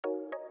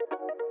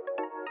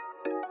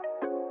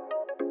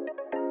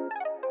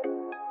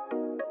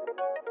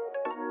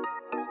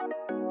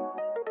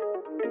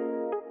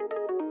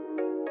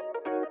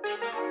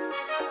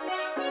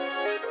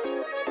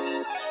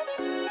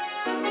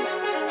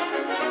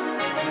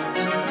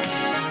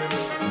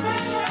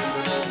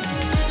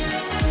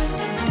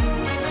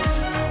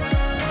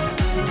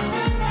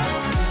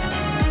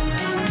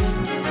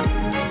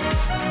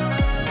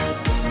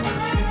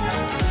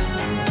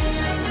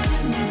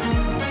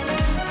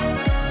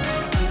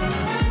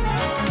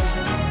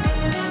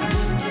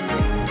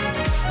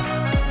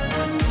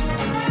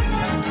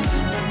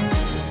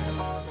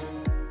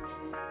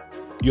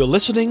You're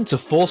listening to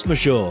Force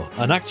Majeure,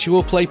 an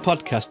actual play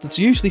podcast that's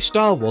usually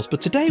Star Wars,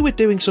 but today we're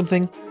doing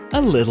something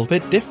a little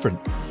bit different.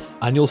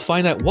 And you'll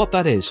find out what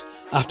that is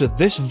after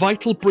this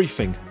vital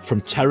briefing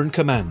from Terran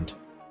Command.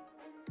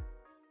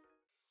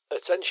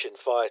 Attention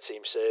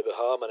Fireteam Sabre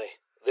Harmony.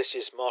 This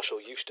is Marshal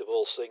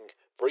Eustable Singh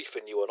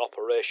briefing you on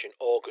Operation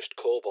August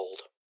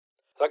Kobold.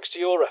 Thanks to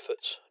your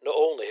efforts, not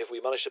only have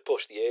we managed to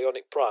push the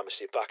Aeonic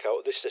Primacy back out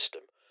of this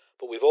system,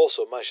 but we've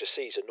also managed to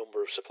seize a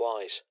number of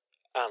supplies.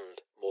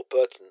 And, more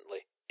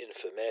pertinently,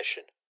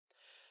 information.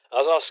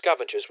 As our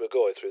scavengers were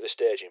going through the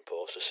staging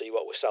post to see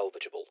what was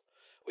salvageable,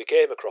 we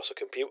came across a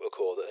computer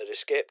core that had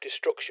escaped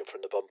destruction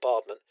from the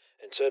bombardment,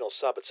 internal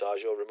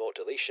sabotage or remote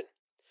deletion.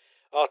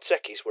 Our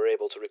techies were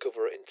able to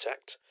recover it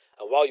intact,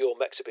 and while your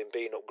mechs have been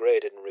being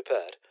upgraded and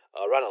repaired,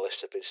 our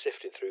analysts have been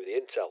sifting through the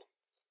intel.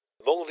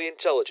 Among the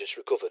intelligence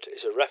recovered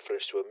is a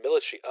reference to a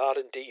military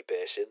R&D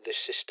base in this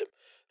system,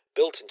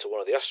 built into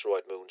one of the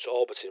asteroid moons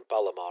orbiting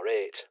Balamar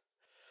 8.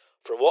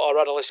 From what our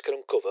analysts can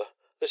uncover,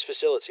 this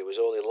facility was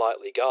only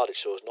lightly guarded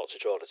so as not to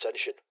draw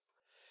attention.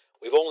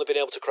 We've only been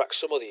able to crack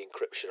some of the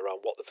encryption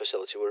around what the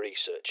facility were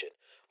researching,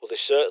 but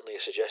this certainly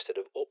is suggested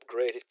of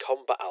upgraded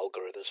combat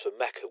algorithms for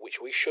mecha which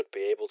we should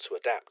be able to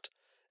adapt,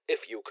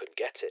 if you can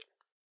get it.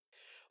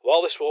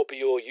 While this won't be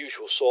your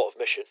usual sort of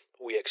mission,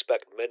 we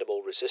expect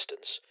minimal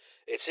resistance,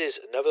 it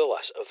is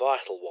nevertheless a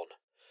vital one.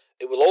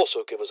 It will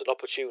also give us an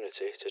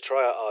opportunity to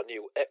try out our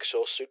new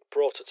exosuit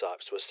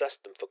prototypes to assess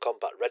them for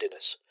combat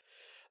readiness.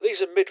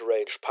 These are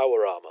mid-range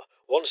power armour,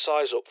 one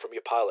size up from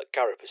your pilot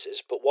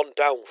carapaces, but one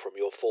down from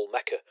your full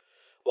mecha.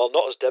 While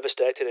not as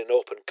devastating in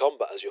open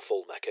combat as your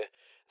full mecha,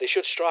 they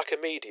should strike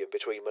a medium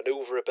between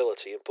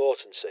manoeuvrability and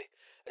potency,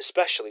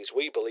 especially as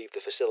we believe the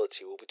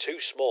facility will be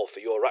too small for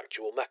your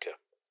actual mecha.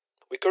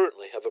 We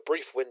currently have a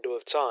brief window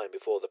of time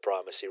before the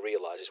Primacy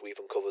realises we've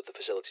uncovered the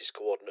facility's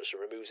coordinates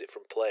and removes it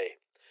from play,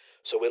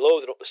 so we're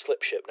loading up the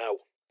slip ship now.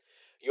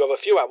 You have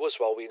a few hours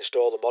while we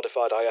install the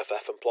modified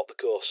IFF and plot the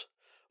course.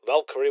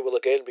 Valkyrie will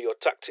again be your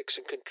tactics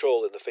and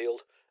control in the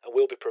field, and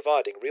will be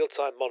providing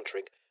real-time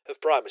monitoring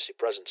of Primacy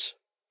presence.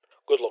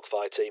 Good luck,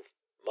 Fireteam.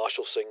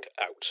 Marshal Singh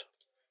out.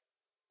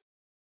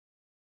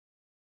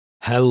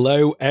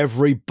 Hello,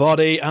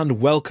 everybody, and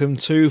welcome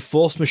to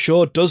Force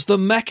Majeure Does the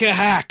Mecha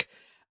Hack!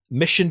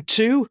 Mission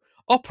 2,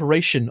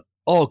 Operation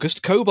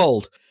August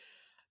Kobold.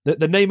 The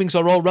namings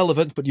are all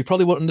relevant, but you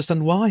probably won't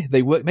understand why.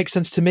 They work. Make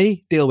sense to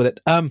me. Deal with it.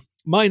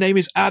 My name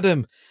is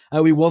Adam,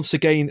 and we're once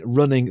again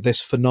running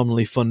this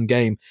phenomenally fun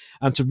game.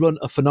 And to run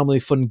a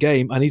phenomenally fun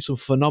game, I need some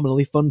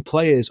phenomenally fun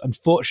players.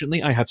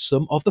 Unfortunately, I have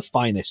some of the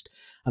finest.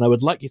 And I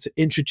would like you to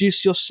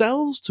introduce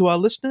yourselves to our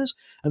listeners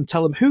and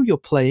tell them who you're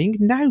playing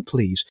now,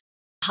 please.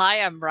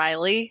 Hi, I'm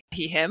Riley,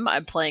 he, him.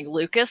 I'm playing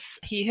Lucas,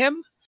 he,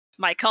 him.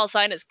 My call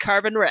sign is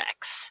Carbon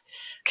Rex,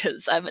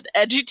 because I'm an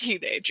edgy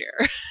teenager.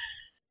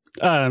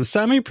 I'm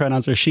Sammy,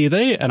 pronouns are she,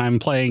 they, and I'm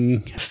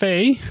playing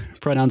Faye,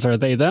 pronouns are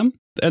they, them,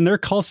 and their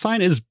call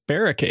sign is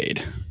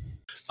Barricade.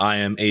 I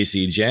am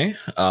ACJ.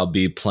 I'll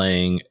be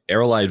playing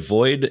Aerolite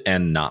Void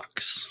and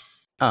Nox.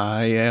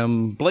 I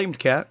am Blamed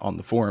Cat on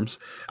the forums.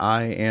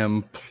 I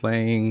am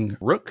playing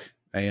Ruhk,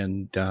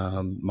 and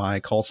my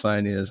call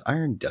sign is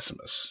Iron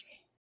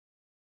Decimus.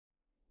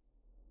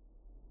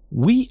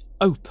 We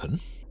open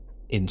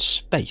in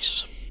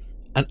space,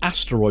 an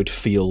asteroid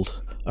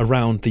field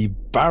around the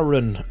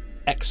barren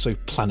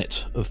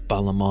exoplanet of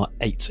Balamar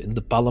 8 in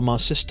the Balamar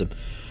system.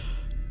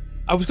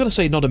 I was going to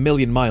say not a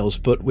million miles,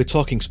 but we're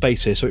talking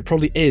space here, so it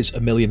probably is a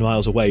million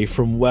miles away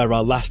from where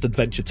our last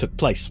adventure took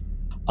place.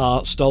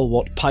 Our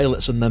stalwart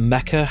pilots and their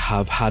mecha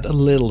have had a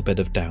little bit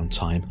of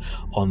downtime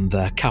on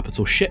their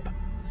capital ship,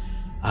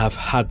 have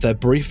had their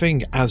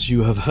briefing, as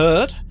you have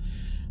heard,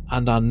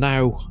 and are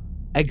now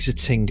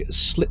exiting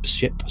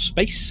slipship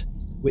space,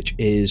 which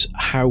is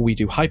how we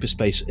do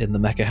hyperspace in the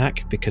Mecha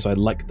Hack, because I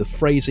like the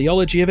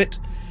phraseology of it,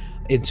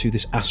 into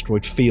this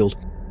asteroid field.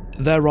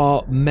 There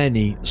are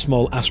many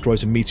small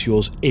asteroids and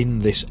meteors in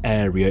this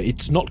area.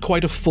 It's not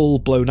quite a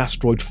full-blown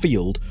asteroid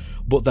field,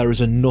 but there is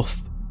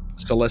enough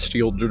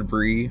Celestial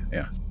debris,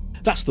 yeah.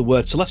 That's the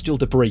word, celestial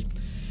debris,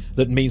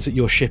 that means that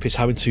your ship is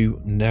having to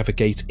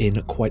navigate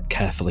in quite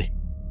carefully.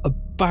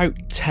 About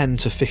 10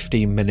 to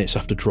 15 minutes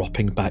after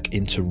dropping back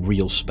into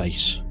real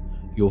space,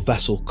 your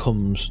vessel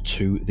comes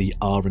to the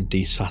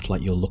R&D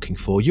satellite you're looking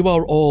for. You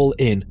are all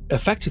in,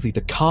 effectively,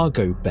 the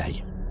cargo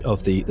bay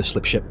of the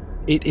slip ship.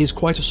 It is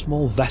quite a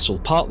small vessel,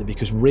 partly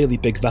because really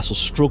big vessels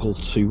struggle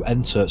to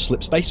enter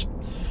slip space,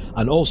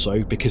 and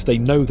also because they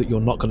know that you're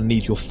not going to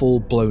need your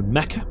full-blown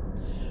mecha,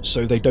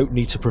 so they don't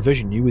need to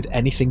provision you with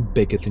anything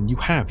bigger than you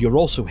have. You're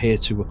also here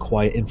to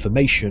acquire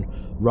information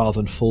rather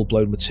than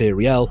full-blown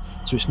materiel,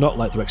 so it's not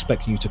like they're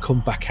expecting you to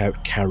come back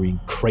out carrying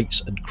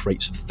crates and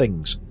crates of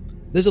things.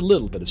 There's a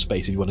little bit of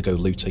space if you want to go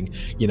looting.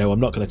 You know,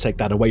 I'm not going to take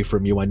that away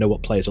from you, I know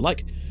what players are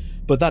like,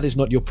 but that is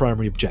not your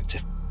primary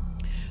objective.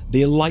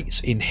 The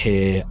lights in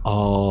here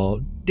are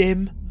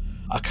dim,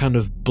 a kind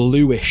of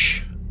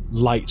bluish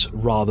light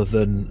rather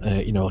than,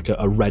 like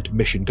a red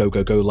mission go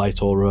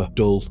light or a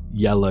dull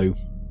yellow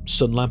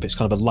sun lamp. It's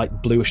kind of a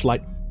light bluish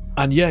light.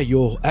 And yeah,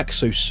 your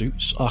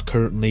exosuits are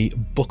currently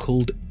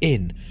buckled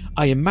in.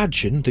 I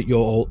imagine that you're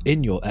all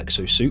in your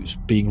exosuits,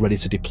 being ready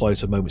to deploy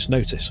at a moment's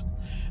notice.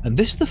 And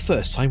this is the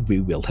first time we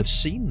will have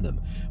seen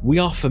them. We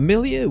are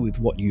familiar with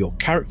what your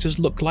characters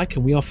look like,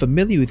 and we are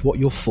familiar with what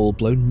your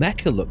full-blown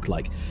mecha look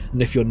like.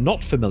 And if you're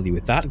not familiar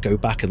with that, go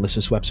back and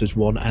listen to episodes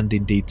 1 and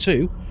indeed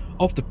 2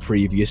 of the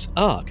previous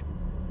arc.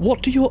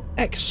 What do your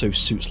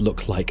exosuits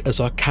look like as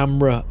our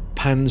camera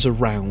pans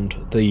around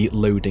the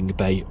loading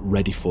bay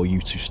ready for you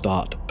to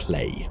start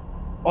play?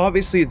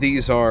 Obviously,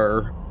 these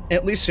are,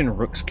 at least in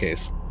Ruhk's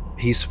case,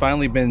 he's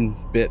finally been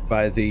bit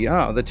by the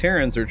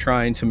Terrans are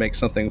trying to make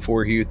something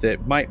for you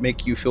that might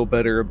make you feel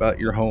better about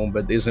your home,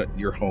 but isn't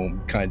your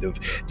home kind of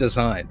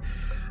design.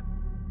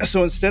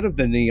 So instead of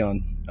the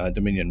Neon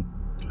Dominion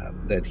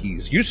that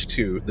he's used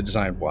to, the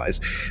design-wise,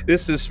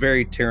 this is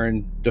very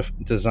Terran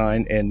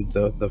design, and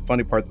the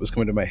funny part that was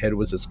coming to my head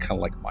was it's kind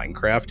of like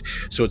Minecraft,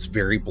 so it's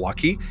very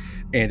blocky,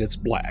 and it's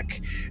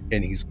black,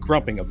 and he's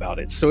grumping about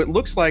it. So it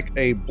looks like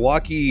a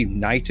blocky,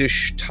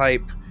 knightish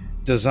type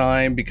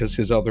design, because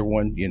his other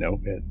one,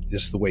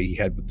 just the way he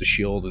had with the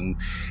shield and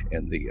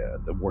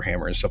the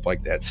warhammer and stuff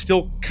like that,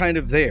 still kind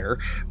of there,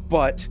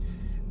 but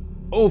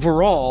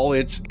overall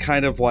it's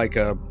kind of like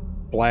a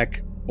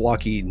black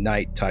blocky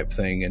knight type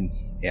thing, and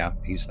yeah,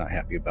 he's not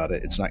happy about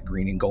it. It's not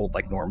green and gold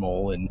like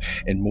normal and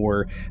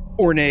more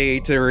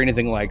ornate or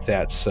anything like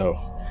that. So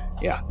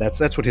yeah, that's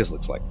what his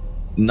looks like.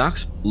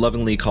 Nox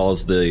lovingly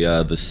calls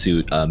the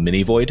suit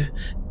Mini Void,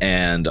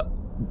 and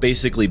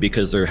basically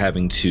because they're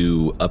having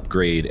to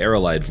upgrade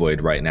Aerolite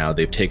Void right now,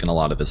 they've taken a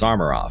lot of his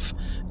armor off,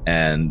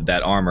 and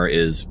that armor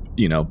is,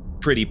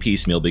 pretty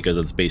piecemeal because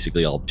it's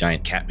basically all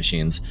giant cat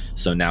machines.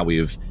 So now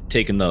we've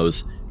taken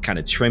those, kind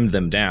of trimmed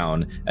them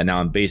down, and now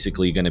I'm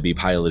basically going to be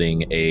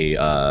piloting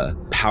a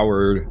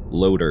powered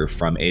loader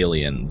from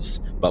Aliens,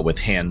 but with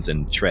hands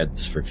and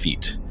treads for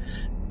feet.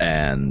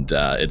 And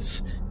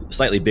it's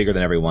slightly bigger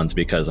than everyone's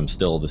because I'm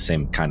still the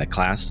same kind of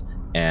class,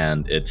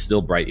 and it's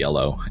still bright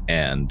yellow,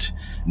 and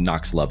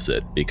Nox loves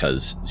it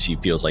because she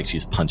feels like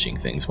she's punching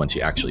things when she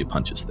actually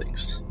punches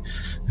things.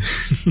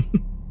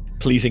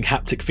 Pleasing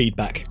haptic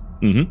feedback.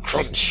 Mm-hmm.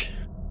 Crunch.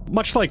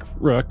 Much like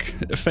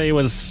Ruhk, Faye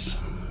was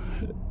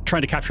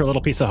trying to capture a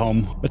little piece of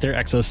home with their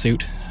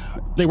exosuit.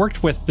 They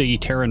worked with the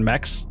Terran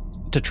mechs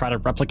to try to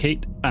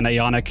replicate an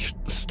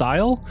Aeonic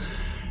style,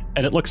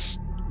 and it looks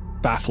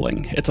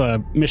baffling. It's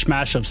a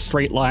mishmash of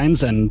straight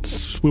lines and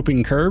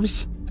swooping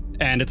curves,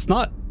 and it's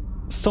not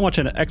so much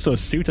an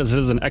exosuit as it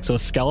is an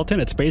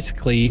exoskeleton. It's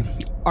basically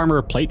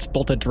armor plates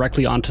bolted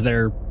directly onto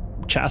their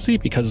chassis,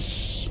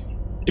 because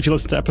if you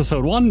listen to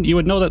episode 1, you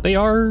would know that they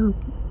are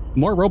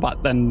more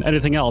robot than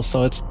anything else.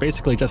 So it's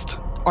basically just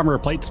armor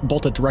plates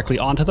bolted directly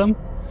onto them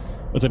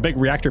with a big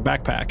reactor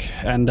backpack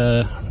and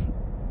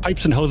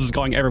pipes and hoses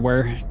going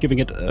everywhere, giving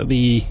it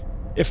the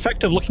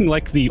effect of looking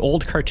like the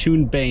old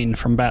cartoon Bane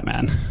from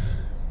Batman.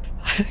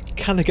 I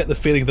kind of get the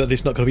feeling that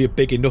it's not going to be a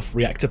big enough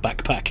reactor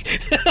backpack.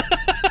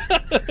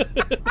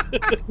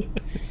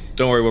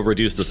 Don't worry, we'll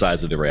reduce the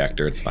size of the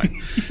reactor. It's fine.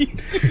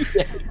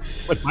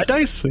 With my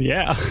dice?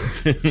 Yeah.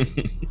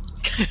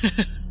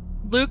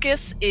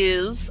 Lucas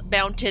is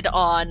mounted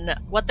on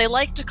what they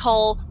like to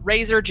call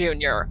Razor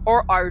Jr.,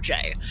 or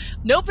RJ.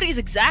 Nobody's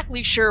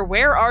exactly sure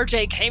where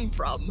RJ came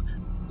from.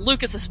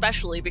 Lucas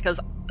especially, because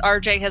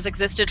RJ has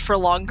existed for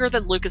longer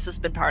than Lucas has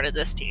been part of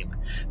this team.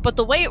 But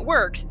the way it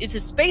works is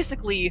it's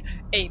basically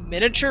a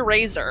miniature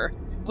Razor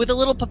with a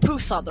little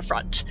papoose on the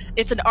front.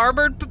 It's an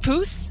armored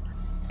papoose,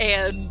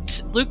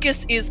 and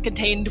Lucas is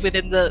contained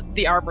within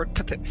the armored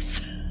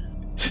papoose.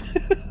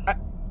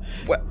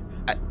 What?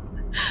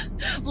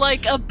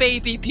 Like a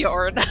baby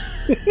Bjorn.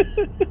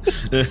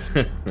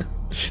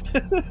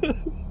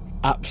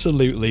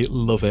 Absolutely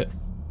love it.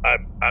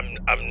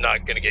 I'm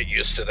not gonna get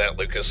used to that,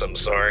 Lucas. I'm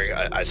sorry.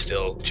 I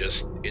still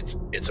just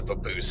it's a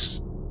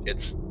papoose.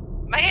 It's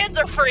My hands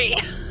are free.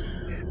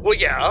 well,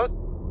 yeah.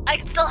 I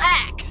can still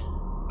hack.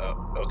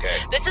 Okay.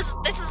 This is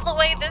the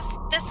way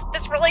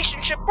this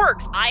relationship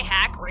works. I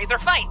hack, Razor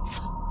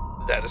fights.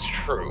 That is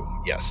true.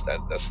 Yes,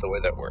 that's the way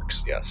that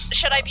works. Yes.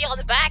 Should I be on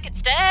the back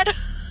instead?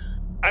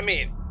 I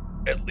mean,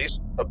 at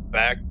least the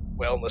back.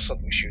 Well, unless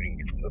something's shooting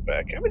you from the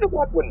back. I mean, the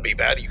back wouldn't be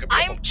bad. You could.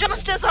 I'm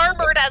just as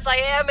armored as I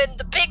am in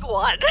the big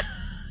one.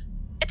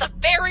 It's a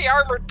very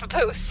armored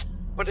papoose.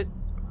 But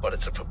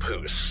it's a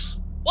papoose.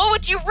 What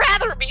would you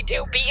rather me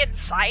do? Be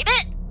inside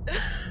it?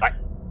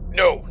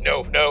 No.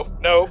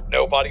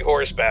 Body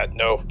horror is bad.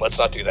 No, let's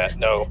not do that.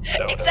 No.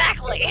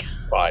 Exactly.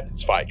 No.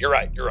 It's fine. You're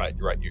right. You're right.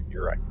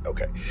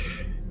 Okay.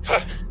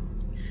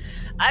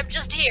 I'm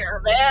just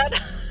here, man.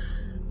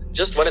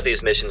 Just one of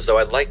these missions, though.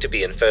 I'd like to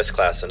be in first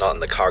class and not in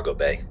the cargo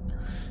bay.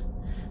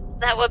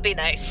 That would be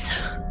nice.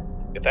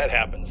 If that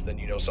happens, then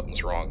you know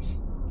something's wrong.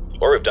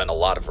 Or we've done a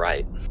lot of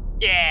right.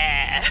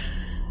 Yeah.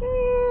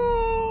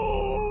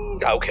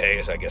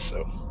 Okay, I guess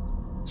so.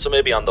 So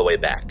maybe on the way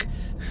back.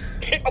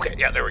 Okay,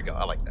 yeah, there we go.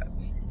 I like that.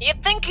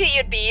 You'd think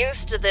you'd be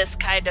used to this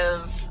kind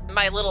of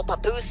My Little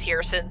Papoose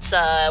here, since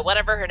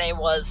whatever her name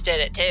was did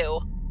it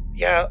too.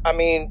 Yeah, I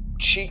mean,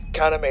 she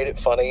kind of made it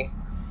funny.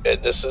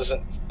 And this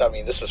isn't... I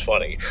mean, this is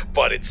funny,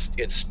 but it's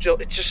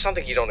just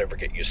something you don't ever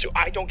get used to.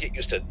 I don't get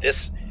used to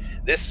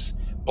this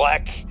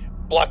black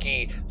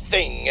blocky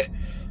thing.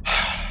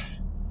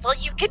 Well,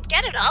 you could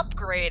get it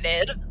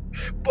upgraded.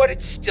 But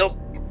it's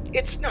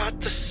not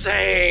the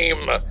same.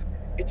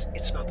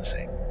 It's not the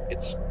same.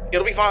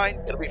 It'll be fine.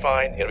 It'll be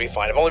fine. It'll be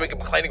fine. I've only been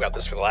complaining about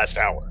this for the last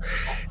hour.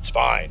 It's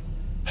fine.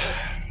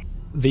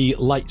 The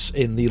lights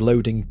in the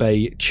loading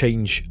bay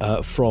change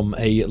from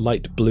a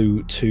light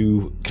blue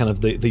to kind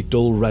of the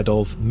dull red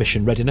of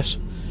mission readiness,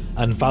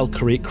 and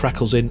Valkyrie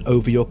crackles in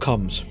over your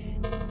comms.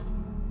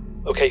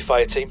 Okay,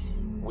 fireteam,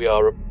 we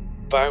are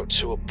about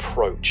to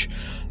approach.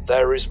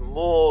 There is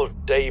more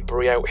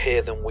debris out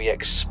here than we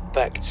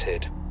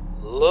expected.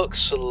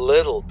 Looks a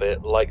little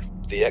bit like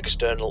the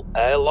external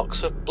airlocks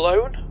have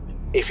blown.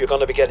 If you're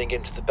going to be getting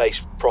into the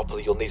base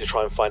properly, you'll need to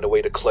try and find a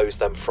way to close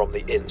them from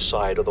the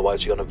inside,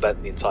 otherwise you're going to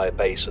vent the entire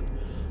base, and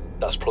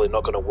that's probably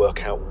not going to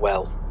work out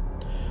well.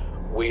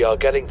 We are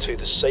getting to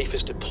the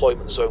safest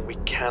deployment zone we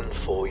can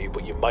for you,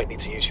 but you might need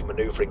to use your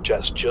manoeuvring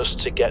jets just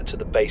to get to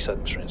the base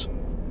entrance.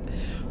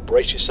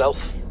 Brace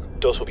yourself.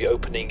 Doors will be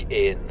opening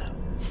in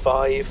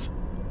 5,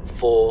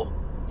 4,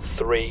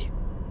 3,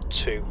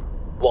 2,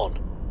 1.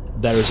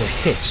 There is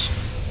a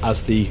hiss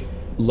as the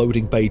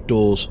loading bay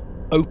doors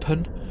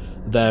open.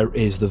 There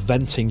is the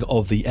venting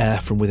of the air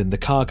from within the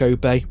cargo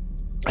bay.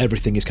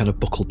 Everything is kind of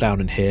buckled down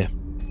in here.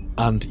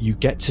 And you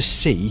get to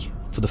see,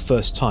 for the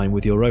first time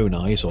with your own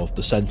eyes, or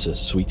the sensor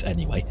suite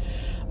anyway,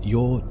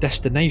 your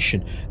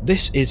destination.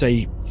 This is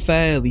a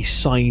fairly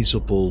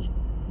sizable,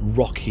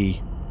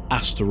 rocky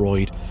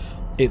asteroid.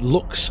 It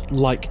looks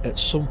like at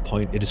some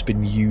point it has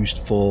been used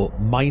for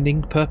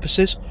mining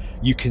purposes.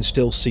 You can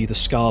still see the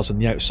scars on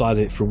the outside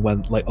of it from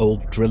when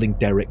old drilling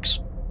derricks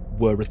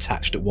were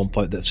attached at one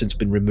point that have since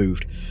been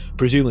removed,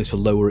 presumably to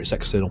lower its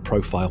external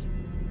profile.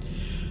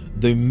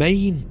 The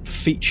main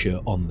feature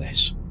on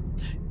this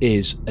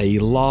is a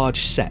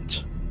large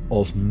set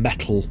of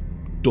metal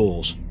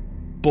doors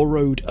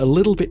burrowed a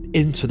little bit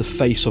into the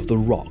face of the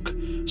rock.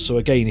 So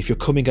again, if you're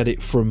coming at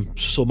it from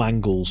some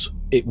angles,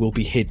 it will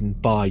be hidden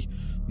by,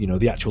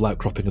 the actual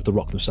outcropping of the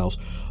rock themselves.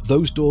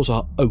 Those doors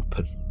are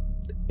open.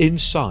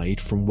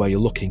 Inside, from where you're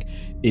looking,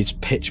 is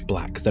pitch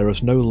black. There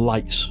is no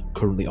lights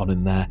currently on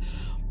in there.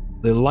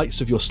 The lights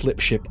of your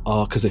slip ship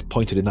are, because they've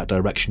pointed in that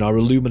direction, are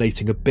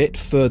illuminating a bit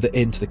further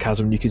into the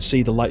chasm, and you can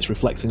see the lights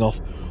reflecting off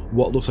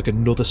what looks like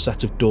another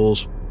set of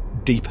doors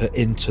deeper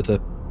into the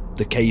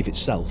cave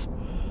itself.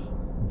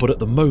 But at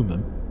the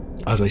moment,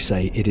 as I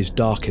say, it is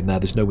dark in there.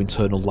 There's no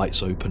internal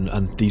lights open,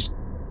 and these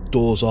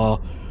doors are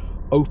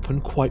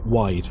open quite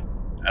wide.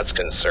 That's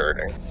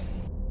concerning.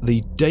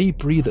 The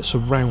debris that's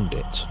around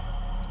it,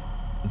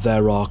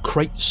 there are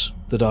crates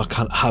that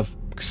have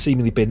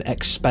seemingly been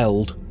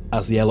expelled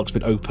as the airlock's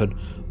been open,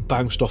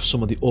 bounced off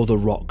some of the other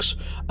rocks,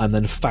 and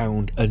then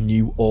found a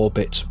new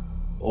orbit,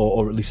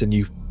 or at least a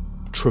new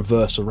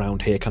traverse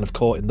around here, kind of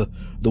caught in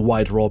the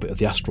wider orbit of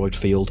the asteroid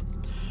field.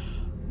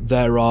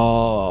 There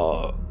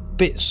are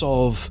bits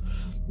of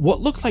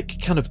what look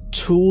like kind of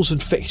tools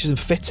and fixtures and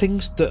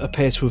fittings that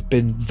appear to have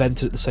been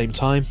vented at the same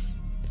time.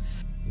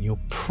 You're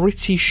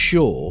pretty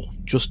sure,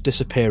 just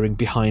disappearing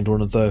behind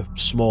one of the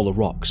smaller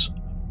rocks,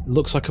 it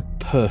looks like a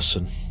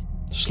person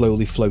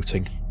slowly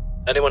floating.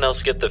 Anyone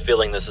else get the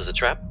feeling this is a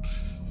trap?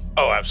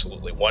 Oh,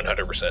 absolutely.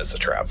 100% it's a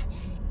trap.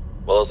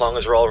 Well, as long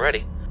as we're all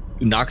ready.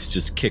 Nox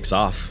just kicks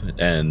off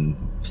and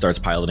starts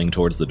piloting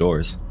towards the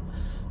doors.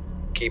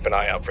 Keep an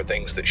eye out for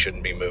things that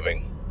shouldn't be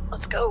moving.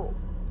 Let's go.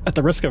 At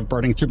the risk of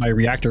burning through my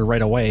reactor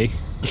right away.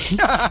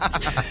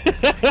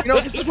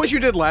 This is what you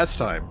did last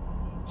time.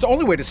 It's the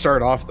only way to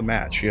start off the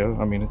match,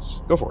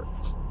 go for it.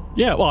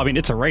 Yeah, well,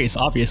 it's a race,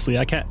 obviously.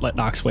 I can't let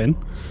Nox win.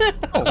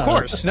 Oh, of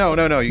course. No,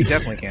 you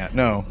definitely can't.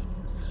 No.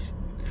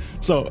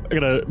 So, I'm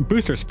going to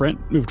booster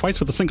sprint, move twice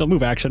with a single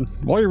move action,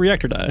 while your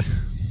reactor die.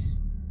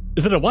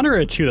 Is it a 1 or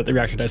a 2 that the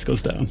reactor dice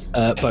goes down?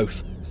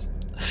 Both.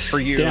 For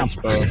you. Damn.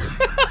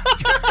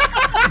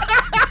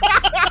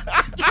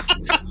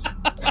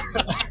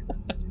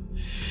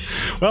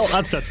 Well,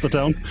 that sets the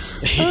tone.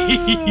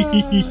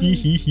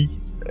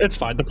 It's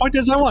fine. The point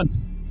is I won.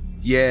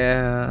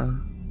 Yeah.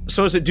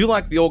 So does it do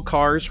like the old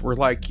cars where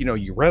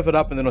you rev it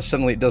up and then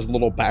suddenly it does a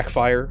little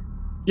backfire?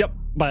 Yep,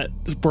 but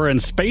we're in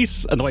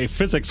space, and the way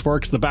physics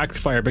works, the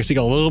backfire makes you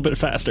go a little bit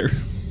faster.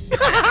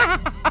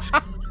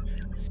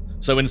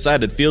 So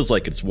inside it feels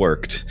like it's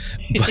worked.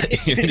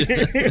 But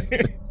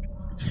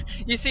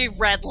You see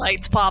red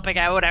lights popping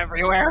out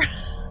everywhere.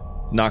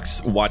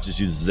 Nox watches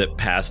you zip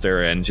past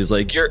her, and she's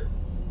like, You're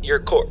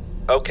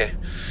okay.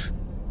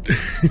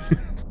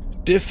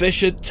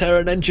 Deficient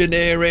Terran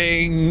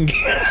engineering.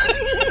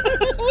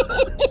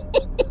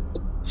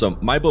 So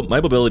my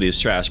mobility is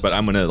trash, but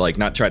I'm gonna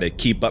not try to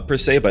keep up per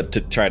se, but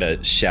to try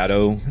to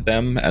shadow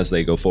them as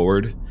they go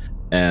forward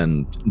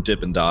and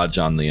dip and dodge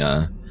on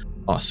the.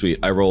 Oh, sweet!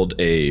 I rolled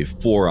a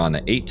 4 on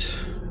an 8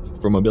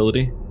 for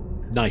mobility.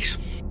 Nice.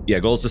 Yeah,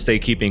 goal is to stay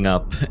keeping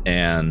up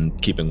and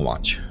keeping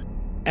watch.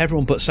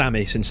 Everyone but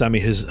Sammy, since Sammy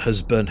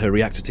has burned her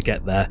reactor to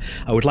get there.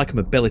 I would like a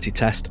mobility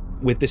test.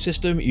 With this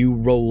system, you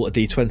roll a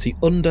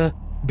d20 under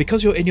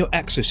because you're in your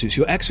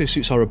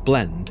exosuits are a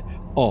blend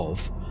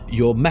of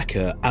your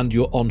mecha and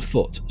your on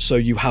foot. So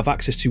you have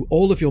access to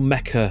all of your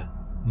mecha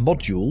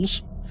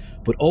modules,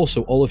 but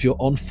also all of your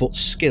on foot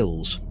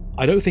skills.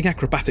 I don't think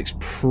acrobatics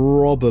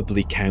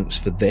probably counts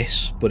for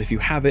this, but if you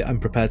have it, I'm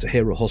prepared to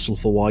hear a hustle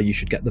for why you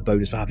should get the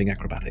bonus for having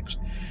acrobatics.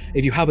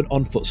 If you have an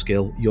on-foot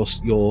skill,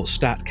 your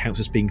stat counts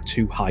as being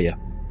 2 higher.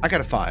 I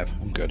got a 5.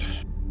 I'm good.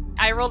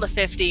 I rolled a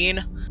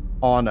 15.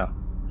 Oh, no.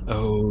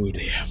 Oh,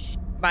 dear.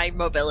 My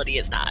mobility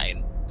is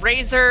 9.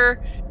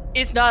 Razor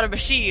is not a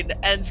machine,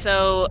 and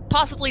so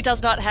possibly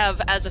does not have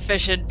as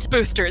efficient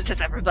boosters as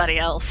everybody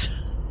else.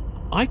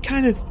 I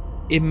kind of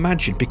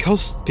imagine,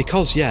 because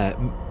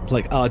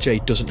like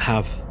RJ doesn't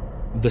have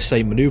the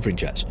same maneuvering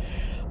jets,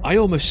 I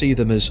almost see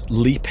them as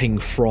leaping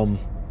from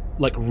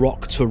like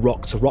rock to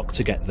rock to rock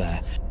to get there.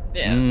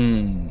 Yeah,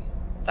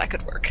 that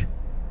could work.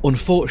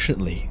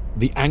 Unfortunately,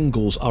 the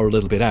angles are a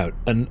little bit out,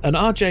 and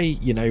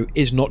RJ,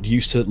 is not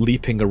used to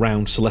leaping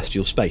around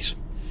celestial space.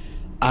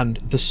 And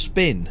the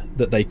spin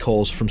that they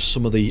cause from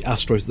some of the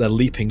asteroids that they're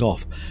leaping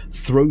off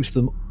throws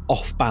them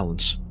off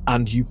balance,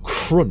 and you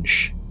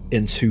crunch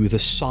into the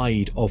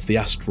side of the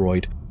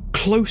asteroid,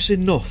 close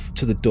enough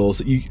to the doors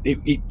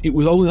that it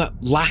was only that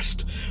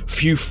last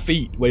few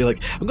feet where you're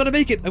like, I'm gonna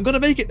make it, I'm not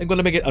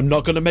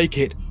gonna make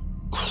it.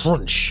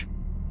 Crunch.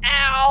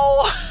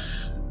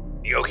 Ow!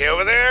 You okay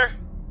over there?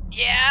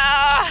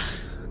 Yeah!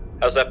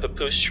 How's that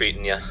papoose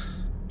treating you?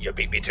 You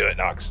beat me to it,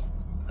 Nox.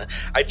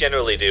 I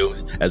generally do.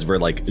 As we're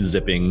like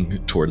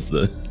zipping towards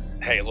the...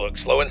 Hey, look,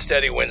 slow and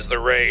steady wins the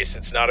race.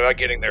 It's not about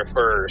getting there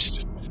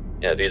first.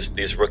 Yeah,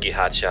 these rookie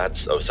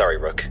hotshots. Oh, sorry,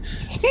 Ruhk.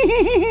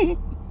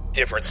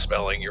 Different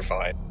spelling, you're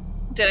fine.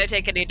 Did I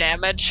take any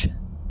damage?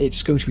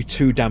 It's going to be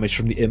 2 damage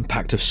from the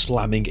impact of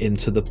slamming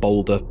into the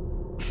boulder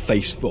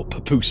face for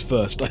papoose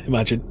first, I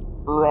imagine.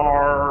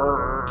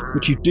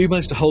 Which you do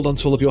manage to hold on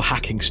to all of your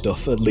hacking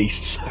stuff, at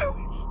least, so...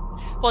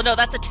 Well, no,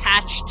 that's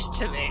attached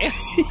to me.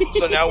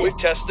 So now we've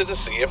tested to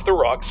see if the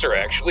rocks are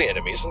actually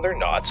enemies, and they're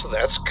not, so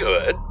that's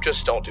good.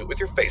 Just don't do it with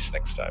your face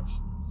next time.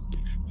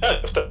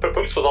 If the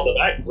papoose was on the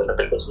back, wouldn't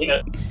have been between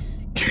it.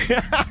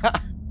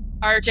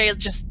 RJ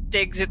just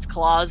digs its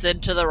claws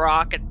into the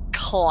rock and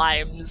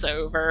climbs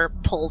over,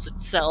 pulls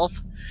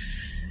itself.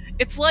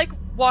 It's like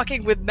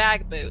walking with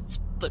mag boots,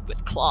 but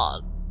with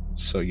claws.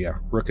 So yeah,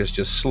 Ruhk is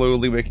just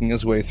slowly making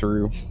his way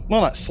through.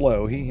 Well, not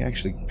slow. He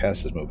actually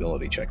passed his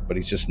mobility check, but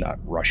he's just not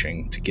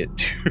rushing to get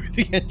to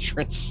the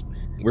entrance.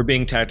 We're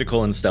being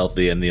tactical and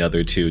stealthy, and the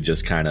other two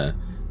just kind of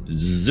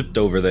zipped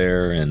over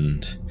there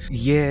and...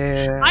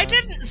 Yeah. I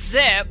didn't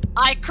zip.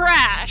 I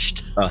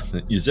crashed.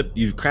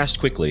 You crashed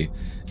quickly.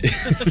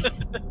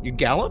 You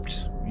galloped?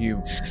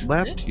 You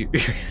leapt?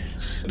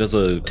 Does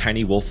a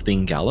tiny wolf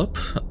thing gallop?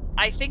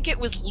 I think it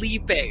was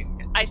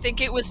leaping. I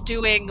think it was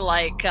doing,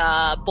 like,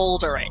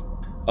 bouldering.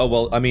 Oh,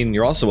 well, I mean,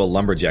 you're also a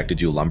lumberjack. Did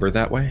you lumber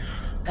that way?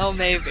 Oh,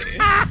 maybe.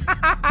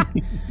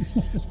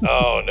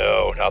 Oh,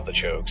 no, not the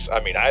jokes.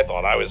 I mean, I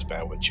thought I was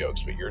bad with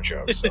jokes, but your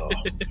jokes, oh,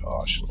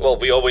 gosh. Well,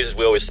 we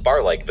always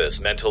spar like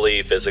this.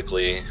 Mentally,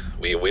 physically,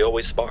 we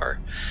always spar.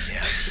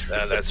 Yes,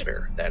 that's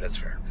fair. That is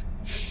fair.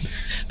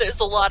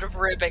 There's a lot of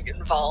ribbing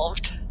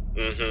involved.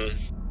 Mm-hmm.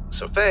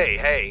 So, Faye,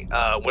 hey,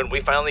 when we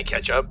finally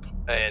catch up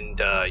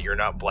and you're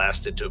not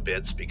blasted to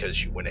bits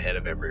because you went ahead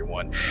of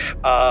everyone,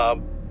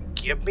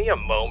 give me a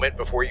moment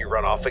before you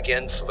run off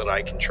again so that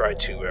I can try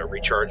to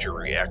recharge your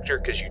reactor,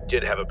 because you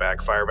did have a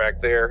backfire back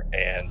there,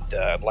 and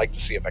I'd like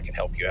to see if I can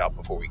help you out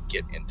before we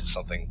get into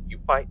something you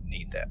might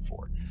need that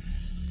for.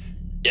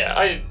 Yeah,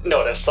 I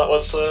noticed. That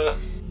was,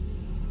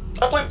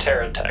 I blame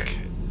Terran Tech.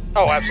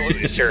 Oh,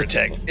 absolutely, it's Terran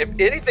Tech. If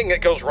anything that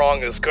goes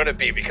wrong is going to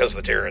be because of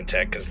the Terran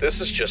Tech, because this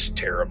is just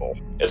terrible.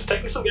 It's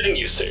taking some getting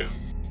used to.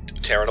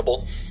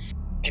 Terranable?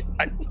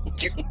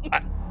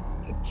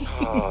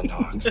 Oh,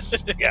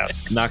 Nox.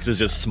 Yes. Nox is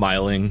just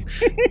smiling.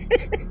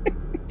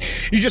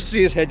 You just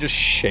see his head just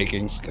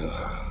shaking.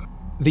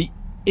 The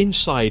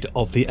inside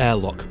of the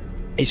airlock,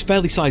 it's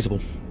fairly sizable.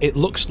 It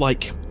looks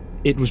like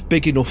it was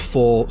big enough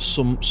for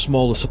some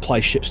smaller supply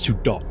ships to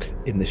dock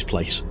in this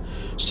place.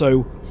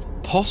 So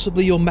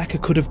possibly your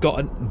mecha could have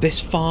gotten this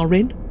far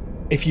in,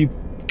 if you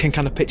can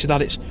kind of picture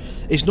that.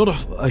 It's not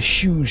a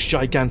huge,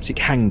 gigantic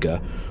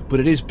hangar, but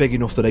it is big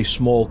enough that a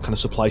small kind of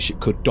supply ship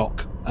could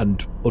dock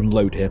and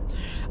unload here.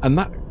 And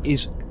that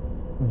is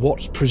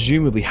what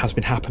presumably has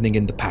been happening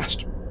in the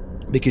past,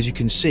 because you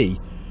can see,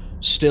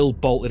 still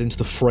bolted into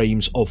the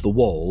frames of the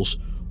walls,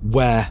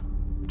 where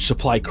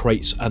supply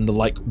crates and the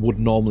like would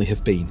normally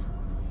have been.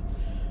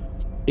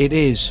 It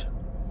is,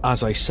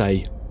 as I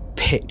say,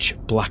 pitch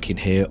black in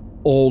here.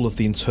 All of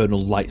the internal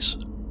lights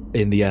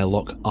in the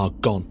airlock are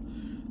gone.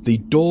 The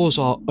doors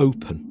are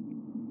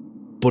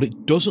open, but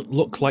it doesn't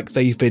look like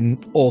they've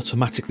been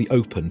automatically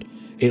opened.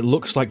 It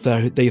looks like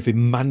they've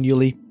been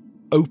manually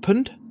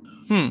opened.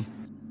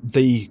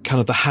 The kind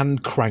of the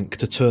hand crank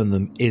to turn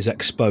them is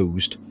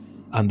exposed,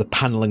 and the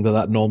panelling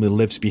that normally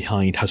lives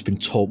behind has been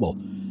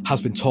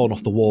torn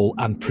off the wall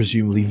and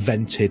presumably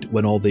vented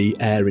when all the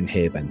air in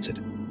here vented.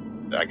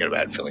 I get a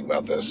bad feeling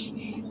about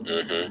this.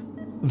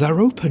 Mm-hmm. they're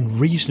open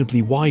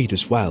reasonably wide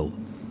as well.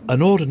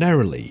 And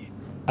ordinarily,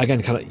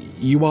 again,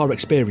 you are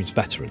experienced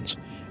veterans.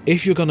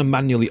 If you're going to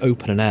manually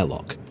open an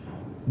airlock,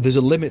 there's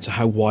a limit to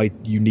how wide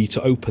you need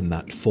to open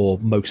that for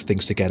most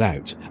things to get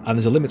out. And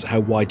there's a limit to how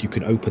wide you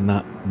can open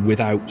that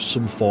without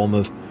some form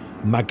of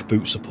mag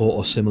boot support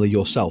or similar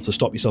yourself to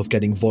stop yourself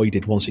getting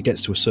voided once it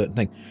gets to a certain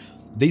thing.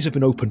 These have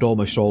been opened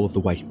almost all of the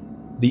way.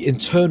 The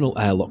internal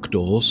airlock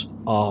doors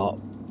are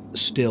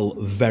still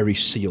very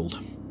sealed.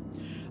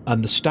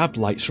 And the stab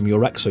lights from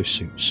your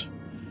exosuits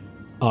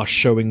are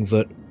showing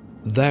that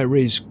there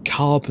is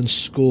carbon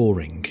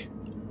scoring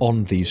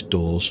on these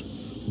doors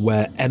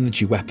where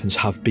energy weapons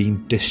have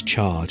been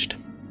discharged.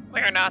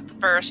 We're not the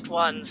first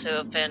ones who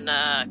have been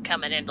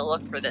coming in to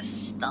look for this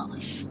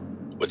stuff.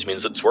 Which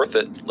means it's worth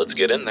it. Let's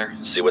get in there,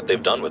 see what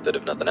they've done with it,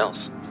 if nothing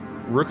else.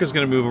 Ruhk is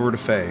going to move over to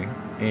Faye,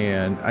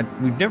 and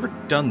we've never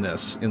done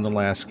this in the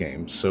last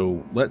game,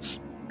 so let's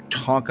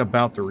talk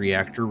about the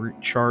reactor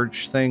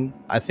charge thing.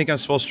 I think I'm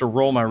supposed to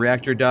roll my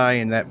reactor die,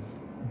 and that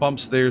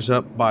bumps theirs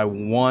up by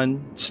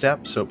 1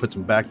 step, so it puts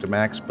them back to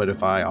max, but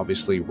if I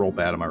obviously roll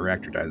bad on my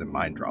reactor die, then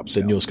mine drops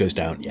Then down. yours goes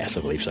down, yes,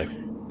 I believe so.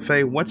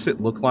 Faye, what's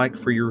it look like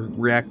for your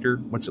reactor?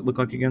 What's it look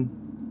like again?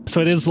 So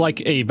it is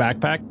like a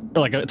backpack,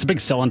 or it's a big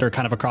cylinder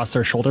kind of across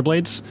their shoulder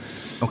blades.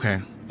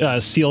 Okay.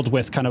 Sealed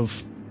with kind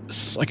of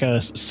like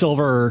a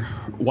silver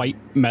white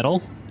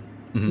metal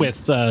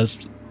with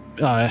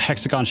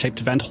hexagon-shaped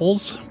vent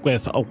holes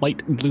with a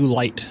light blue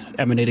light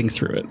emanating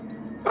through it.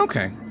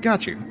 Okay,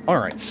 got you. All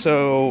right,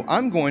 so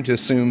I'm going to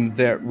assume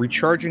that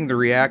recharging the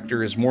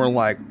reactor is more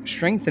like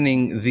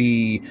strengthening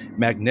the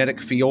magnetic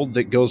field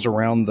that goes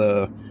around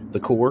the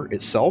core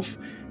itself.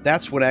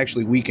 That's what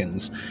actually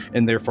weakens,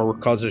 and therefore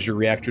causes your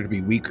reactor to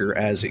be weaker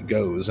as it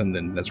goes, and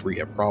then that's where you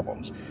have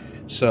problems.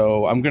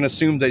 So I'm going to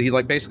assume that he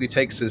basically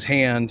takes his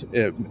hand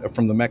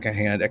from the mecha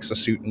hand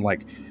exosuit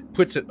and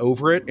puts it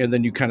over it, and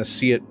then you kind of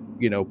see it,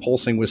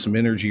 pulsing with some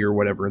energy or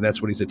whatever, and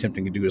that's what he's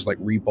attempting to do is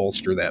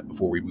rebolster that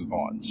before we move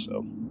on.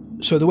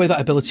 So the way that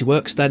ability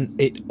works, then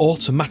it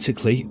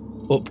automatically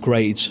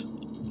upgrades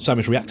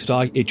Sammy's reactor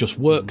die. It just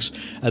works,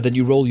 and then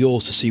you roll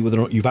yours to see whether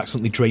or not you've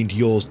accidentally drained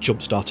yours,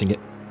 jump starting it.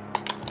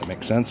 That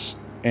makes sense.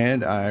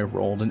 And I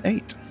rolled an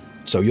 8.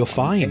 So you're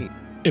fine.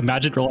 8.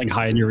 Imagine rolling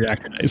high in your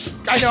reactor dice.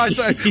 I know, I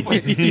said,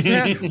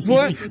 yeah,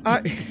 what?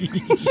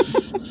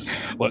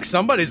 Look,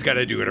 somebody's got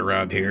to do it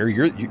around here.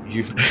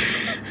 You.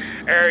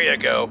 There you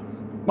go.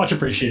 Much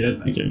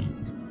appreciated, thank you.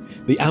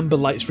 The amber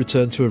lights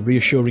return to a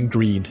reassuring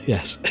green,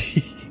 yes.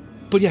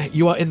 But yeah,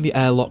 you are in the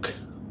airlock.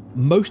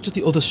 Most of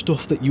the other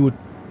stuff that you would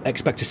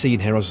expect to see in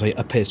here, as I say,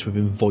 appears to have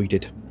been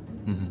voided.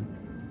 Mm-hmm.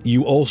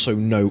 You also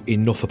know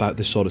enough about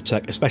this sort of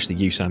tech, especially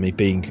you, Sammy,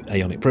 being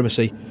Aeonic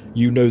Primacy.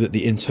 You know that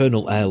the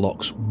internal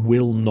airlocks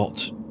will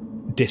not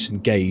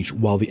disengage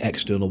while the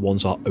external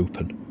ones are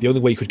open. The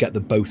only way you could get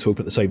them both to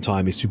open at the same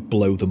time is to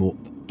blow them up.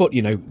 But,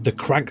 the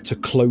crank to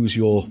close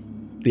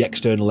the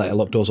external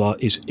airlock doors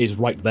is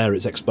right there.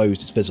 It's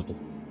exposed. It's visible.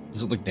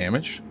 Does it look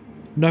damaged?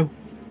 No,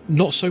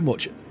 not so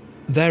much.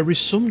 There is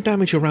some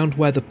damage around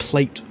where the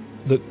plate,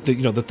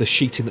 the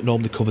sheeting that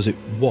normally covers it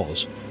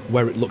was,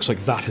 where it looks like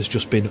that has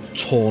just been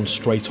torn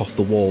straight off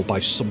the wall by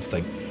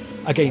something.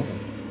 Again,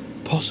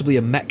 possibly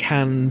a mech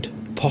hand,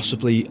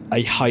 possibly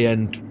a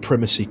high-end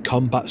Primacy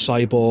combat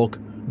cyborg.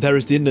 There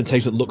is the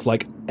indentation that looked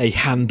like a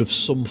hand of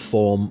some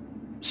form,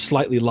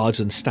 slightly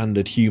larger than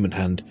standard human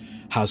hand,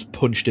 has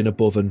punched in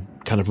above and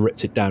kind of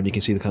ripped it down. You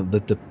can see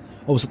the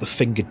almost like the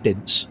finger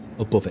dints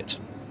above it.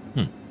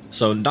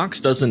 So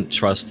Nox doesn't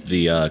trust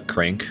the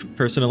crank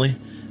personally,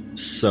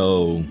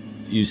 so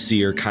you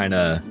see her kind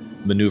of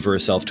maneuver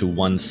herself to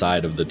one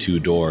side of the 2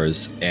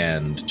 doors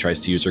and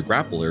tries to use her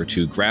grappler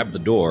to grab the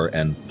door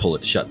and pull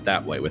it shut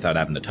that way without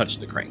having to touch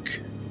the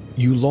crank.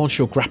 You launch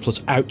your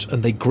grapplers out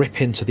and they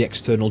grip into the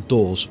external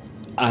doors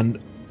and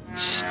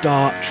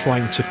start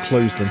trying to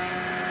close them.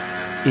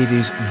 It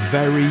is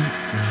very,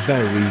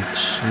 very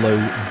slow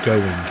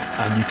going,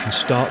 and you can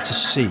start to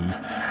see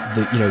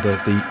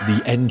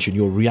the engine,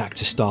 your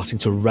reactor, starting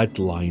to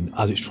redline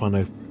as it's trying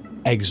to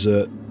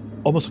exert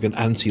almost like an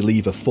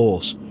anti-lever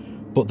force,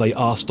 but they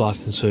are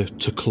starting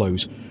to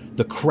close.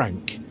 The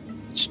crank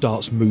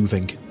starts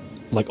moving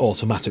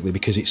automatically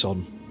because it's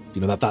on.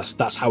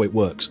 That's how it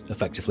works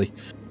effectively.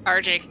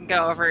 RJ can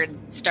go over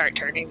and start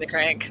turning the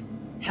crank,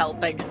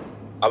 helping.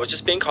 I was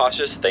just being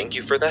cautious. Thank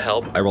you for the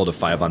help. I rolled a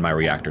 5 on my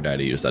reactor die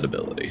to use that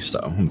ability,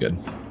 so I'm good.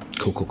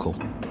 Cool.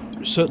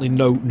 Certainly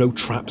no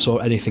traps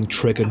or anything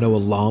trigger, no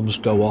alarms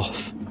go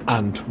off.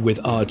 And with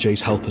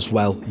RJ's help as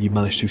well, you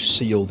manage to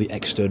seal the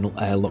external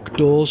airlock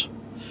doors.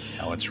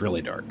 Now it's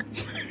really dark.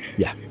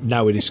 Yeah,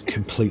 now it is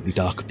completely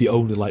dark. The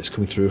only lights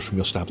coming through are from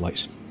your stab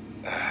lights.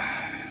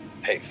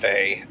 Hey,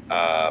 Faye.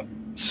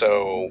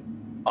 So,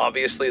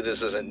 obviously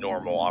this isn't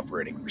normal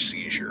operating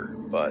procedure,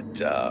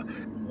 but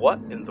what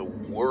in the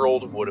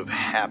world would have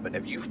happened?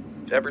 Have you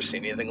ever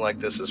seen anything like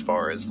this as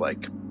far as,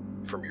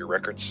 from your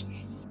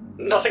records?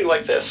 Nothing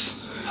like this.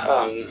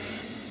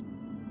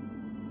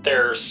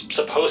 There's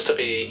supposed to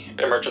be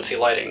emergency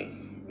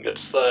lighting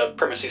It's the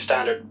Primacy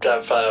standard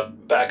of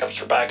backups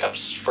for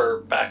backups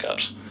for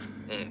backups.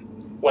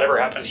 Whatever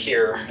happened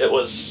here, it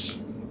was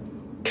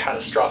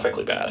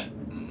catastrophically bad.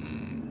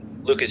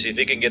 Lucas, you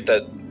think you can get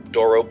that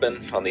door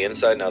open on the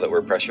inside now that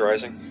we're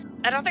pressurizing?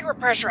 I don't think we're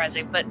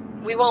pressurizing, but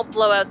we won't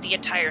blow out the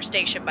entire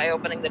station by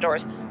opening the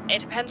doors. It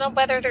depends on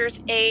whether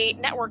there's a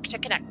network to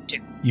connect to.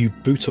 You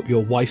boot up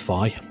your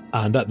Wi-Fi,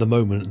 and at the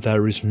moment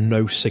there is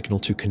no signal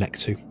to connect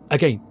to.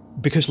 Again,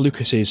 because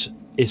Lucas is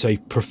a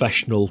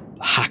professional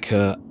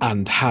hacker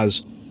and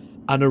has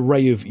an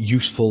array of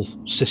useful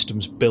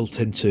systems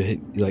built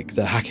into like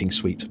the hacking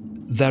suite,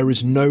 there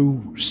is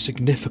no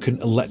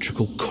significant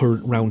electrical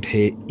current round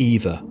here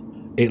either.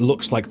 It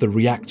looks like the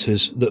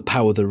reactors that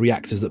power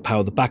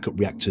the backup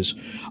reactors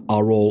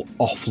are all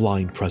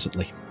offline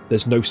presently.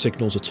 There's no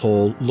signals at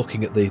all.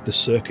 Looking at the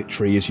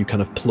circuitry as you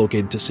kind of plug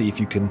in to see if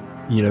you can,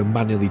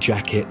 manually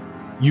jack it.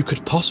 You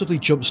could possibly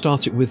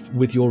jumpstart it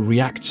with your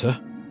reactor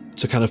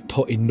to kind of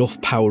put enough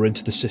power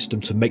into the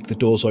system to make the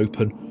doors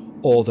open,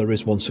 or there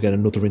is once again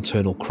another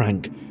internal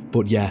crank.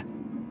 But yeah,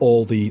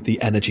 all the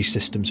energy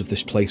systems of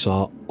this place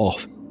are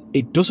off.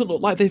 It doesn't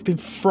look like they've been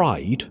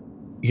fried,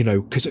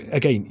 because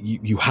again,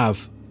 you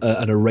have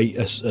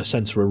a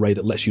sensor array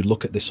that lets you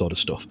look at this sort of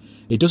stuff.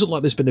 It doesn't look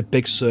like there's been a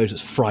big surge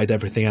that's fried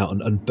everything out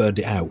and burned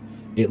it out.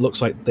 It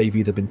looks like they've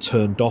either been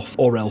turned off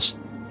or else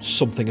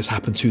something has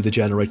happened to the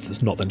generator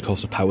that's not then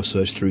caused a power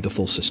surge through the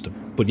full system.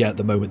 But yeah, at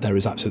the moment there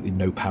is absolutely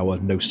no power,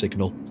 no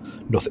signal,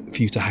 nothing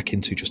for you to hack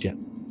into just yet.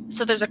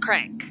 So there's a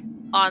crank.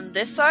 On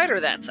this side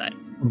or that side?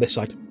 On this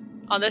side.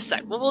 On this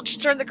side. Well, we'll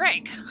just turn the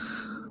crank.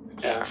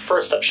 Yeah,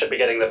 first step should be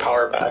getting the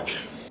power back.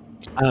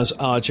 As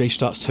RJ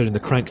starts turning the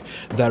crank,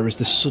 there is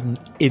this sudden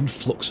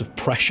influx of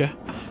pressure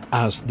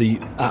as the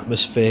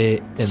atmosphere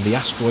in the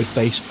asteroid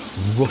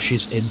base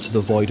rushes into the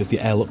void of the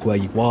airlock where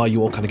you are.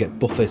 You all kind of get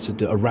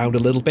buffeted around a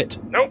little bit.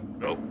 Nope.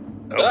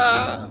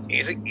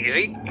 Easy.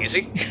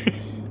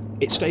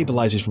 It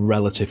stabilizes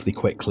relatively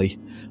quickly.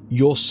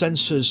 Your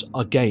sensors,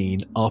 again,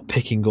 are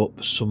picking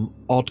up some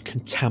odd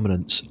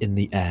contaminants in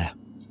the air.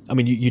 I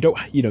mean,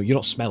 you're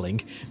not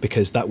smelling,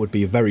 because that would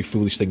be a very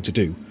foolish thing to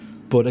do.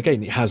 But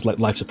again, it has like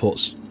life support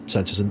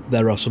sensors, and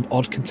there are some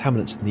odd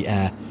contaminants in the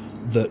air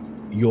that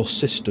your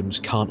systems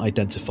can't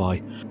identify.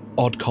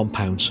 Odd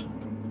compounds.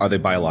 Are they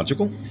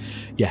biological?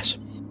 Yes.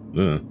 I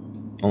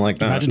don't like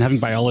that. Imagine having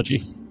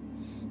biology.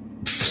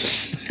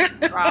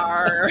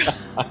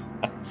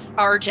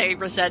 RJ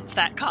resents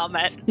that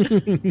comment.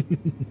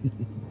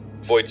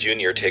 Void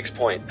Jr. takes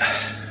point.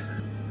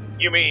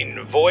 You mean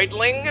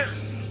Voidling?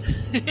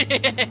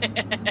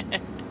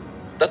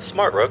 That's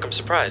smart, Ruhk. I'm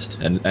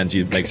surprised. And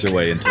she makes her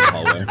way into the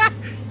hallway.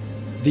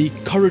 The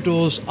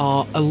corridors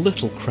are a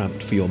little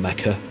cramped for your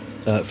mecha,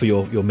 for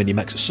your mini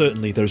mechs.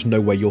 Certainly, there's no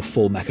way your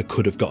full mecha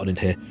could have gotten in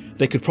here.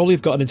 They could probably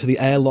have gotten into the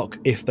airlock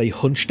if they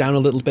hunched down a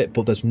little bit,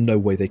 but there's no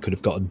way they could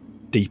have gotten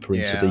deeper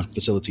into the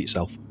facility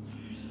itself.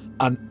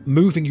 And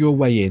moving your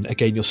way in,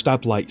 again, your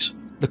stab lights,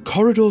 the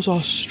corridors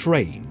are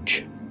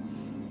strange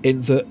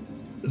in that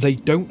they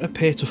don't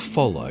appear to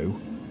follow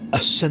a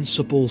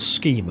sensible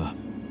schema.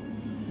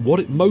 What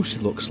it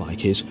mostly looks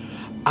like is,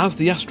 as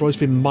the asteroid's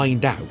been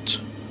mined out,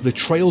 the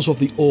trails of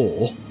the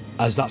ore,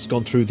 as that's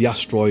gone through the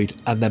asteroid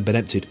and then been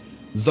emptied,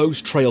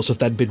 those trails have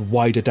then been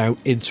widened out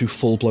into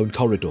full-blown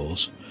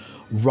corridors,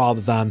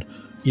 rather than,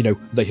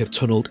 they have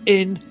tunnelled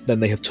in, then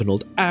they have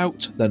tunnelled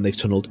out, then they've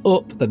tunnelled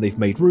up, then they've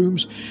made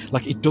rooms.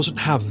 Like, it doesn't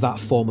have that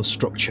form of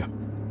structure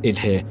in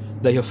here.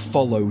 They have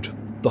followed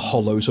the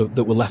hollows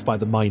that were left by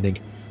the mining.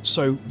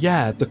 So,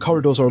 yeah, the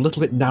corridors are a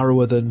little bit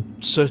narrower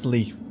than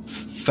certainly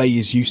Faye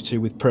is used to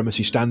with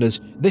Primacy standards.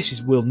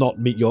 This will not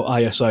meet your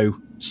ISO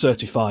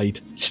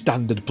certified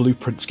standard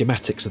blueprint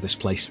schematics of this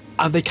place.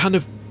 And they kind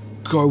of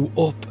go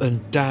up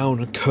and down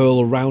and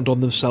curl around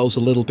on themselves a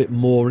little bit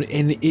more,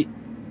 and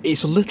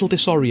it's a little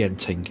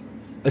disorienting,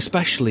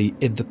 especially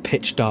in the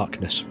pitch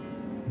darkness.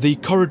 The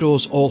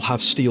corridors all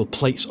have steel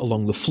plates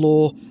along the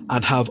floor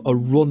and have a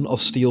run of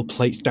steel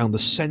plates down the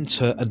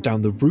centre and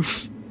down the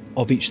roof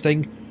of each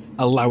thing,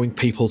 allowing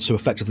people to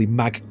effectively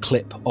mag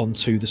clip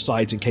onto the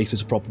sides in case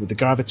there's a problem with the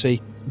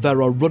gravity.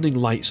 There are running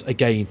lights,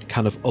 again,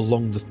 kind of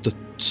along the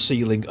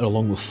ceiling and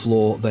along the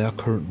floor. They are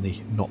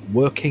currently not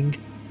working.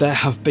 There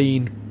have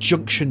been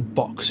junction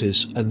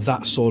boxes and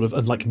that sort of,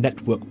 and like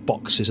network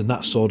boxes and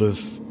that sort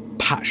of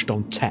patched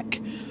on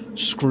tech,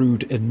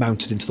 screwed and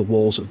mounted into the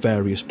walls at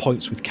various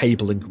points with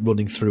cabling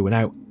running through and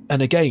out.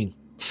 And again,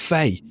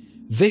 Faye,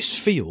 this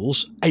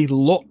feels a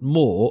lot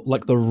more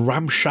like the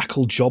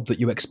ramshackle job that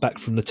you expect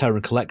from the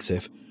Terran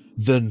Collective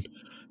than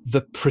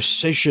the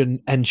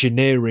precision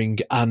engineering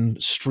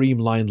and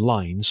streamlined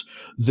lines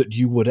that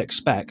you would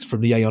expect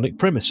from the Aeonic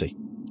Primacy.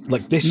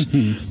 Like this,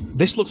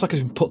 this looks like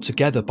it's been put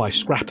together by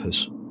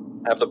scrappers.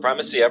 Have the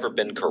Primacy ever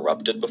been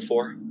corrupted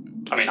before?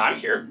 I mean, I'm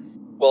here.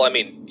 Well, I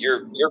mean,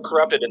 you're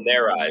corrupted in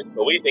their eyes,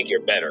 but we think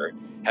you're better.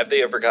 Have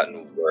they ever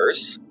gotten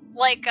worse?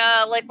 Like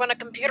when a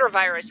computer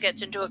virus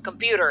gets into a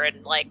computer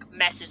and,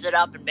 messes it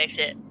up and makes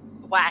it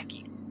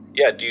wacky.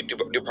 Yeah, do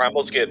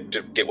primals get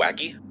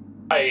wacky?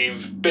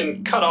 I've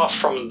been cut off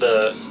from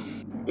the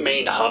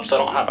main hub, so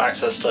I don't have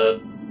access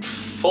to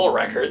full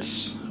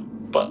records,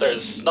 but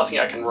there's nothing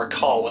I can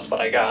recall with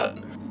what I got.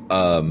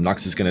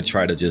 Nox is going to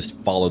try to just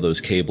follow those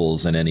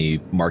cables and any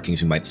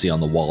markings you might see on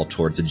the wall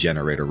towards a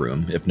generator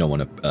room, if no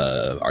one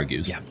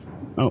argues. Yeah.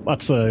 Oh,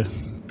 that's the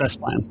best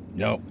plan.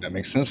 Nope, that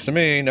makes sense to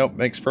me. Nope,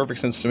 makes perfect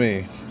sense to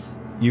me.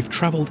 You've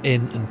travelled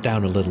in and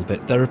down a little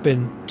bit. There have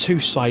been 2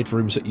 side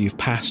rooms that you've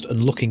passed,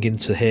 and looking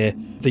into here,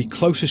 the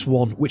closest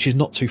one, which is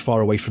not too far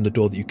away from the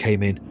door that you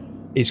came in,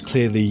 is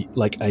clearly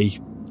like a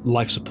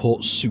life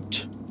support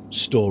suit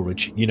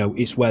storage. You know,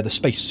 it's where the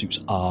space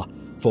suits are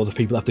for the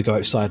people that have to go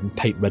outside and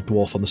paint Red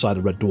Dwarf on the side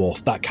of Red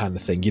Dwarf, that kind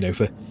of thing, you know,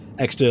 for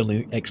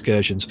external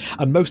excursions.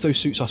 And most of those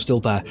suits are still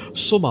there.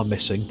 Some are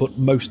missing, but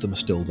most of them are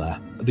still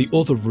there. The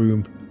other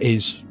room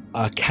is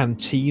a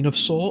canteen of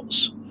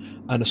sorts,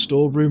 and a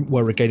storeroom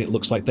where, again, it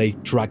looks like they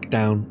dragged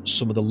down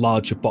some of the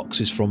larger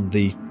boxes from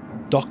the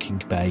docking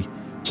bay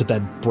to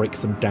then break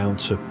them down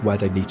to where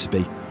they need to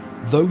be.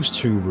 Those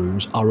 2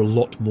 rooms are a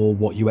lot more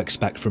what you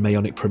expect from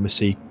Aeonic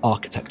Primacy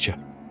architecture.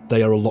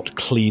 They are a lot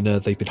cleaner,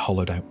 they've been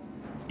hollowed out.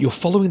 You're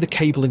following the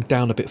cabling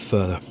down a bit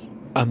further,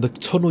 and the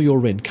tunnel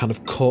you're in kind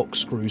of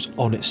corkscrews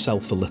on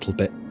itself a little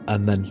bit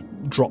and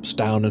then drops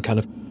down and kind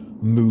of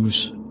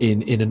moves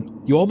in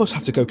and you almost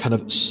have to go kind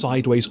of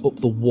sideways up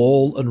the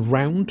wall and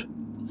round.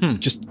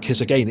 Just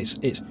because, again,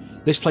 it's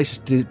this place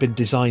has been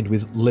designed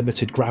with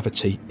limited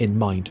gravity in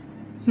mind.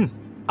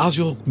 As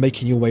you're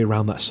making your way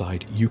around that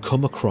side, you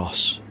come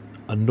across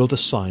another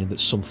sign that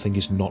something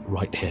is not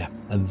right here,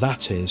 and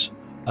that is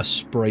a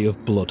spray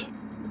of blood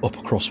up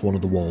across one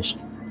of the walls.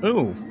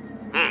 Ooh.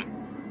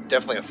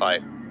 Definitely a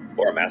fight.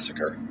 Or a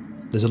massacre.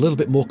 There's a little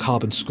bit more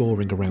carbon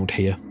scoring around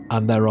here,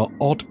 and there are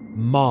odd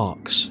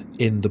marks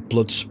in the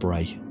blood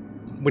spray.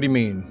 What do you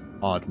mean,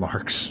 odd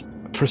marks?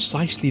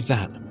 Precisely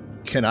that.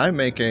 Can I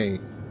make a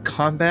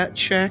combat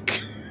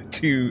check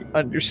to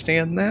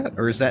understand that?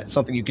 Or is that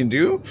something you can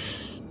do?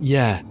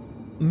 Yeah.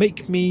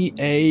 Make me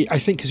I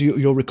think because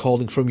you're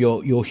recalling from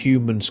your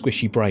human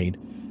squishy brain,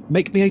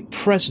 make me a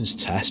presence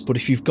test, but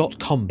if you've got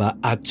combat,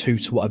 add 2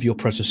 to whatever your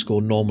presence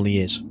score normally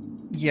is.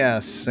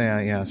 Yes,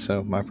 yeah,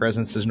 so my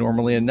presence is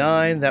normally a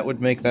 9. That would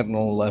make that an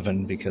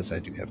 11 because I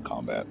do have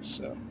combat,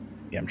 so...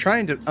 Yeah, I'm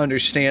trying to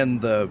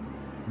understand the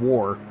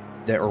war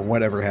or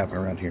whatever happened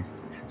around here.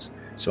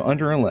 So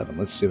under 11,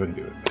 let's see if I can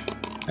do it.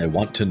 I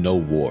want to know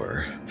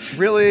war.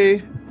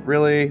 Really?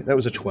 Really? That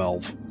was a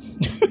 12.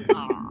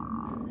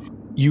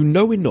 You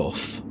know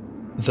enough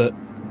that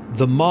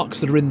the marks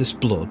that are in this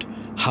blood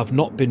have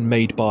not been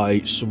made by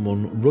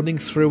someone running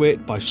through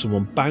it, by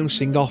someone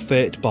bouncing off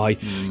it, by,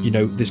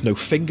 there's no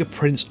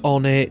fingerprints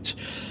on it.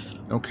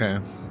 Okay.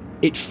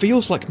 It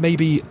feels like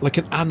maybe like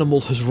an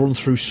animal has run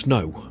through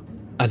snow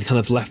and kind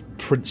of left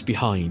prints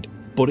behind,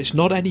 but it's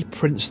not any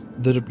prints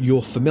that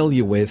you're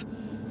familiar with.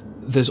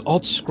 There's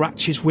odd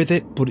scratches with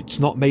it, but it's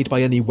not made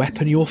by any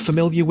weapon you're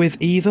familiar with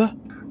either.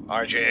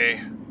 RJ.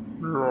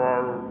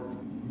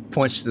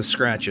 Points to the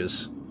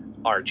scratches.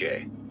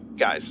 RJ.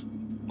 Guys,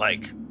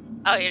 like...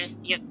 Oh, you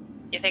think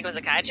it was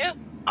a kaiju?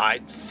 I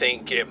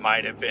think it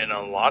might have been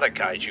a lot of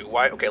kaiju.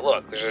 Why? Okay,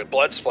 look, there's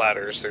blood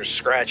splatters, there's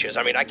scratches.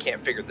 I mean, I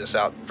can't figure this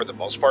out for the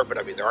most part, but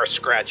I mean, there are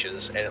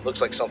scratches, and it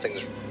looks like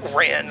something's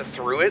ran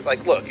through it.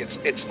 Like, look,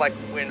 it's like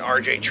when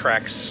RJ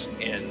tracks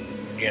in,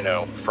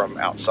 from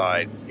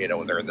outside,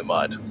 when they're in the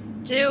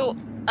mud. Do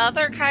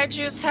other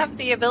kaijus have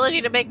the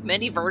ability to make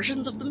many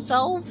versions of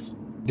themselves?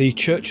 The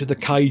Church of the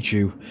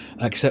Kaiju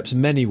accepts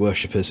many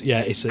worshippers.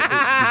 Yeah,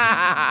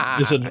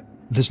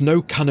 there's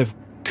no kind of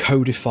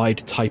codified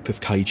type of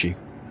kaiju.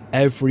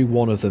 Every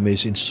one of them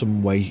is in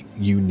some way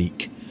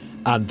unique,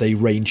 and they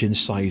range in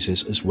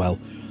sizes as well.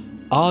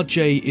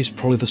 RJ is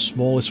probably the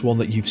smallest one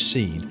that you've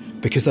seen,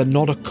 because they're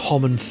not a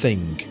common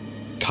thing,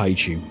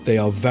 kaiju. They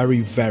are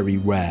very, very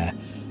rare.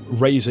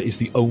 Razor is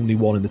the only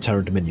one in the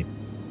Terran Dominion.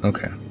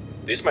 Okay.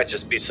 These might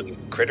just be some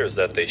critters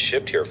that they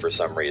shipped here for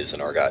some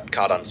reason or got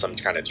caught on some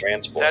kind of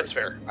transport. That's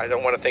fair. I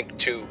don't want to think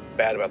too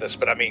bad about this,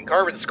 but I mean,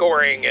 carbon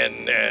scoring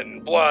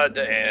and blood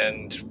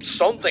and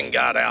something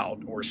got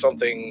out or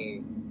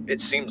something, it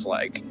seems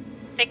like.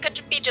 They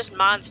could be just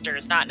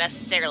monsters, not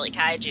necessarily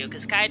kaiju,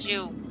 because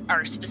kaiju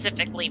are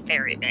specifically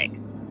very big.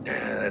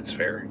 That's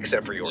fair,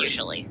 except for yours.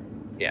 Usually.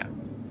 Yeah.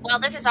 Well,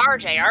 this is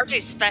RJ.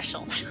 RJ's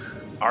special.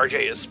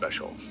 RJ is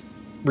special.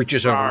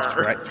 Reaches over,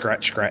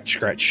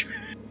 scratch.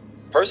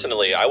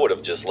 Personally, I would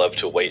have just loved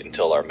to wait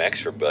until our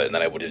mechs were built, and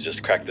then I would have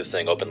just cracked this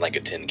thing open like a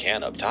tin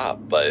can up top.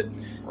 But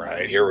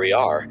here we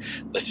are.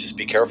 Let's just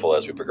be careful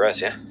as we progress,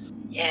 yeah?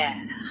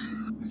 Yeah.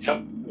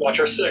 Yep. Watch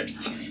our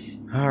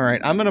 6th. All right,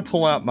 I'm going to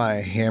pull out my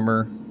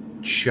hammer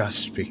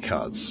just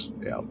because.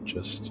 Yeah,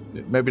 just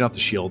maybe not the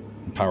shield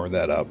and power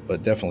that up,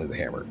 but definitely the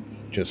hammer.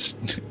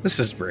 This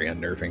is very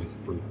unnerving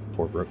for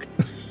poor Ruhk.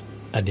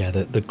 And yeah,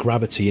 the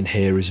gravity in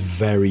here is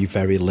very,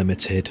 very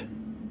limited.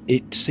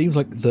 It seems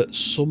like that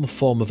some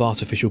form of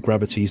artificial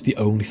gravity is the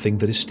only thing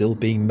that is still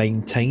being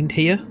maintained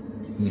here,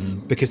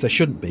 because there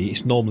shouldn't be.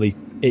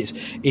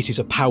 It is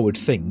a powered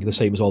thing, the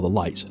same as all the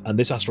lights, and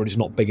this asteroid is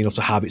not big enough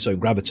to have its own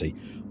gravity,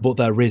 but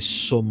there is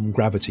some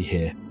gravity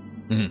here.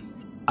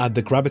 and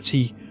the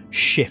gravity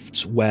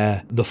shifts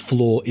where the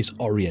floor is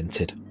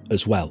oriented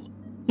as well.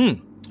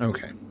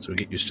 Okay, so we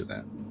get used to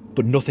that.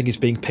 But nothing is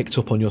being picked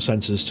up on your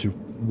sensors to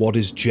what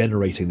is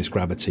generating this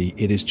gravity.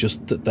 It is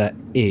just that there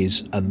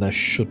is and there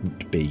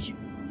shouldn't be.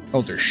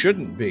 Oh, there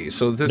shouldn't be.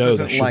 So this No,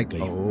 isn't there like...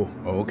 shouldn't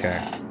be. Oh, okay.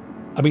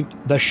 I mean,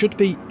 there should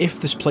be,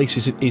 if this place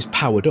is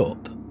powered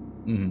up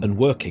and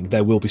working,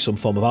 there will be some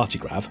form of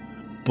artigrav,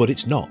 but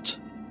it's not.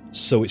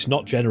 So it's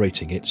not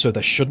generating it, so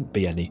there shouldn't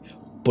be any.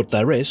 But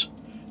there is.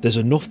 There's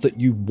enough that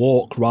you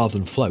walk rather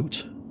than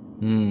float.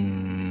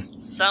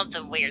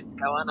 Something weird's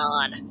going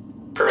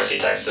on. Primacy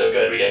tech's so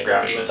good we get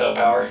gravity without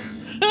power.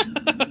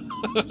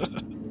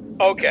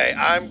 Okay,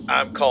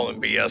 I'm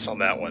calling BS on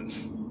that one.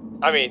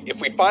 I mean, if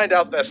we find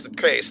out that's the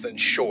case, then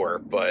sure,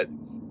 but...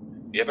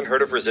 You haven't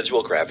heard of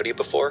residual gravity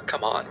before?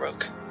 Come on,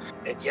 Ruhk.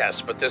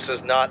 Yes, but this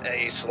is not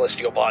a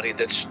celestial body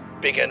that's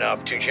big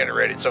enough to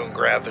generate its own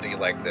gravity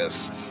like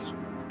this.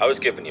 I was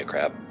giving you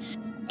crap.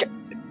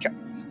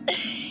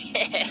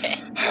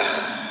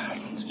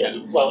 Yeah,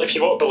 well, if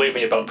you won't believe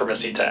me about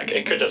Primacy tech,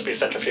 it could just be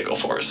centrifugal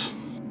force.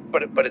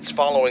 But it's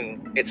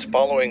following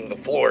the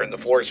floor, and the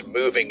floor is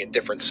moving in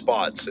different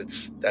spots.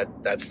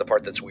 That's the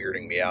part that's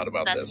weirding me out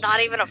about this. That's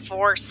not even a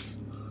force.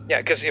 Yeah,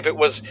 because if it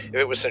was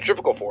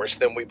centrifugal force,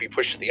 then we'd be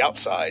pushed to the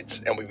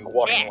outsides, and we'd be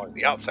walking along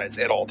the outsides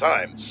at all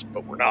times.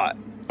 But we're not.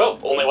 Well,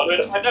 only one way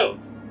to find out.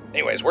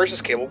 Anyways, where's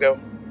this cable go?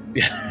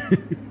 Yeah.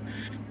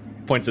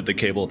 Points at the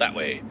cable that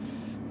way.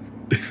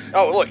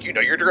 Oh, look, you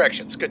know your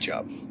directions. Good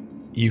job.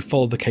 You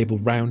follow the cable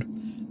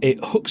round. It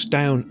hooks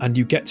down and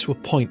you get to a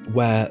point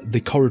where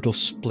the corridor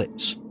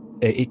splits.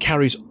 It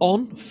carries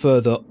on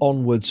further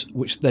onwards,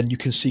 which then you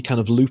can see kind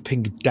of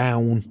looping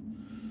down.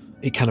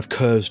 It kind of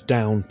curves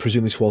down,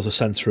 presumably towards the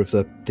centre of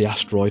the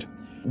asteroid.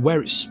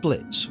 Where it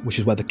splits, which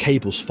is where the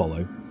cables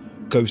follow,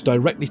 goes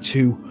directly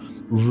to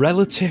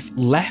relative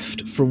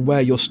left from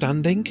where you're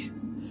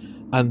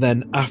standing, and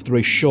then after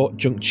a short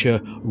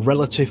juncture,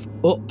 relative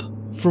up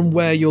from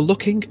where you're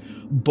looking,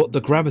 but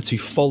the gravity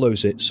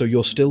follows it, so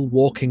you're still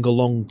walking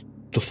along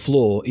the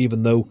floor,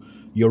 even though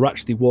you're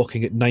actually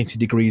walking at 90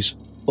 degrees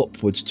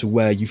upwards to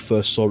where you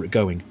first saw it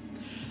going.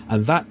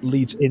 And that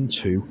leads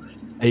into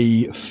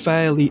a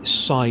fairly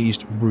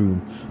sized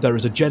room. There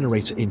is a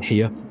generator in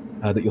here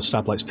that your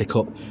stab lights pick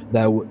up.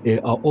 There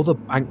are other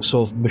banks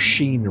of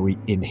machinery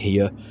in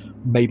here,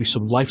 maybe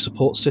some life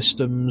support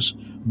systems,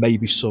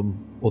 maybe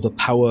some other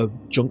power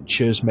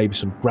junctures, maybe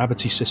some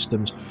gravity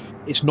systems.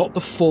 It's not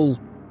the full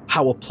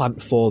power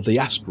plant for the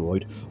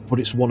asteroid, but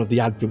it's one of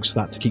the adjuncts to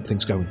that to keep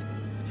things going.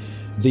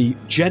 The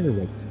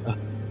generator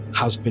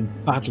has been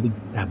badly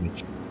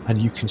damaged,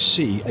 and you can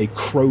see a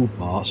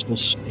crowbar still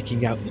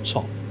sticking out the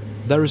top.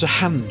 There is a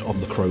hand on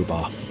the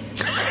crowbar.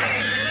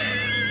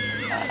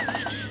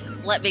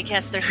 Let me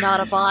guess, there's not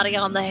a body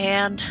on the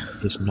hand.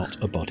 There's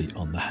not a body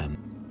on the hand.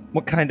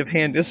 What kind of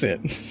hand is it?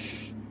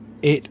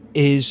 It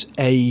is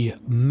a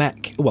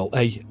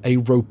a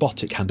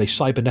robotic hand, a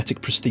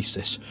cybernetic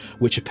prosthesis,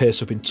 which appears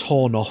to have been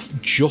torn off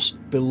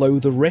just below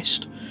the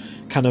wrist,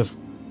 kind of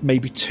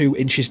maybe 2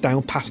 inches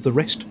down past the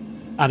wrist,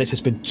 and it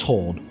has been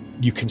torn.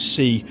 You can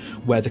see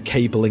where the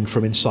cabling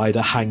from inside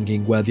are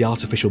hanging, where the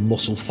artificial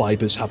muscle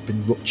fibres have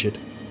been ruptured.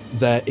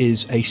 There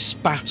is a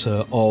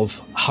spatter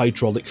of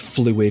hydraulic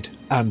fluid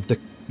and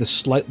the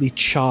slightly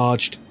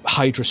charged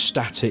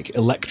hydrostatic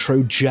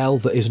electrode gel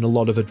that is in a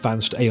lot of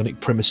advanced Aeonic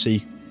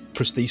Primacy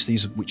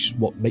prostheses, which is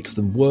what makes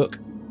them work.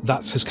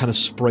 That has kind of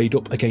sprayed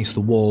up against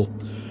the wall.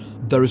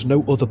 There is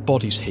no other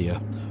bodies here,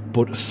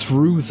 but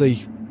through the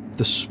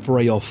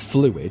spray of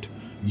fluid,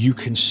 you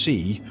can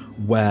see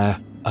where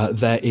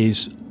there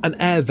is an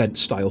air vent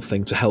style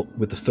thing to help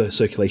with the first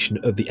circulation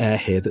of the air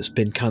here that's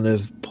been kind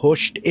of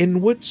pushed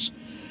inwards,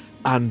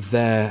 and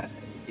there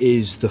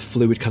is the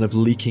fluid kind of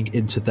leaking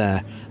into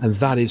there, and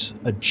that is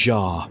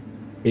ajar.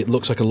 It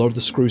looks like a lot of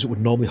the screws that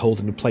would normally hold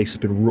it in place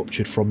have been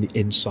ruptured from the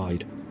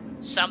inside.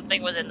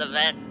 Something was in the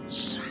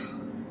vents.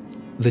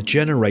 The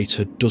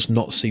generator does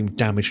not seem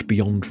damaged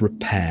beyond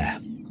repair.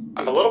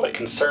 I'm a little bit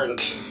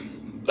concerned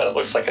that it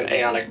looks like an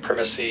Aeonic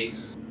Primacy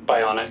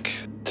bionic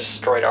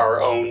destroyed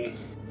our own,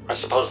 I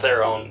suppose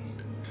their own.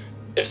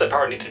 If the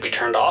power needed to be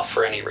turned off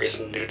for any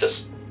reason, you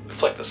just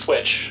flick the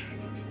switch.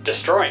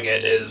 Destroying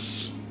it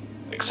is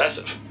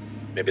excessive.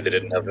 Maybe they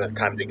didn't have enough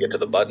time to get to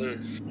the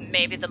button.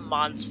 Maybe the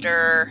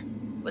monster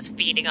was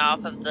feeding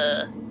off of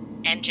the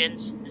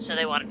engines, so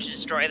they wanted to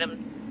destroy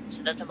them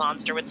so that the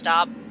monster would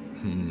stop.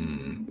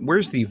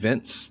 Where's the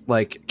vents?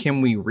 Like,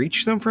 can we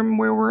reach them from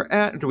where we're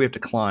at, or do we have to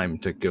climb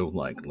to go,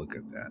 like, look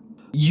at that?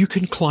 You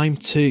can climb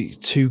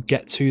to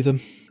get to them.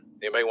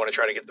 Anybody want to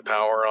try to get the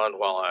power on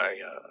while I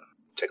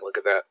take a look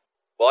at that?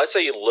 Well, I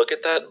say you look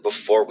at that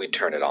before we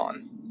turn it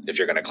on, if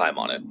you're going to climb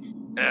on it.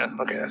 Yeah,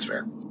 okay, that's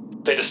fair.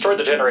 They destroyed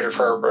the generator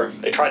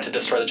they tried to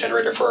destroy the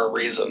generator for a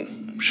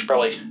reason. We should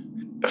probably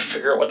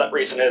figure out what that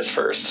reason is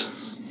first.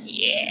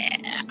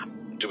 Yeah.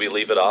 Do we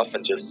leave it off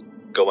and just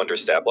go under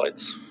stab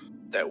lights?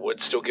 That would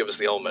still give us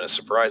the element of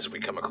surprise if we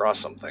come across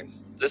something.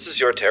 This is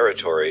your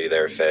territory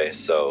there, Faye,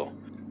 so...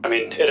 I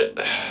mean,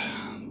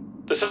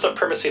 this is a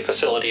Primacy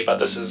facility, but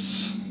this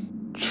is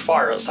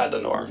far outside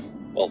the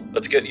norm. Well,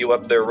 let's get you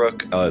up there,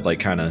 Ruhk.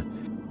 Kind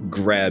of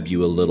grab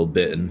you a little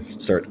bit and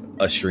start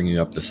ushering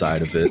you up the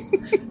side of it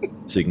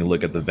so you can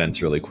look at the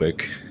vents really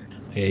quick.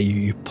 Yeah,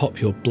 you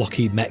pop your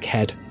blocky mech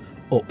head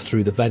up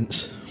through the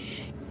vents.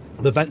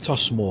 The vents are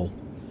small.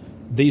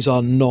 These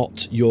are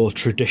not your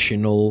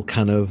traditional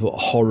kind of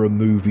horror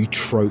movie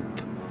trope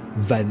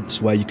vents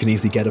where you can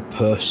easily get a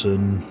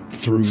person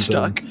through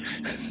stuck. them.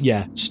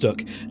 Yeah,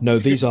 stuck. No,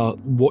 these are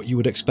what you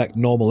would expect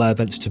normal air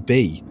vents to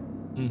be.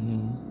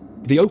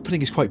 Mm-hmm. The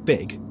opening is quite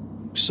big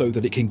so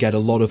that it can get a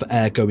lot of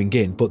air going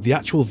in, but the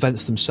actual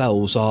vents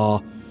themselves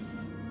are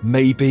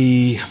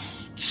maybe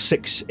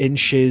 6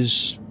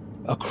 inches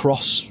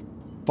across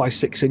by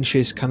 6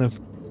 inches, kind of.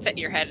 Fit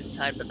your head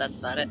inside, but that's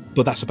about it.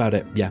 But that's about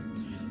it, yeah.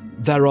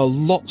 There are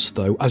lots,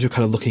 though, as you're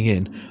kind of looking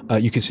in,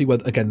 you can see where,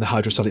 again, the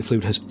hydrostatic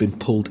fluid has been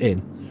pulled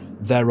in.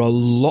 There are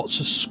lots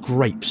of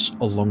scrapes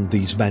along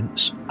these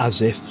vents,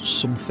 as if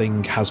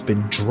something has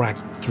been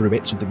dragged through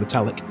it, something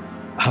metallic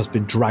has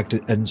been dragged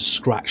and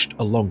scratched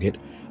along it.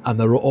 And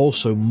there are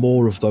also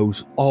more of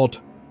those odd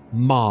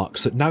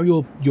marks that now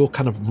you're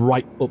kind of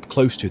right up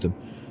close to them.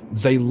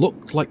 They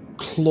look like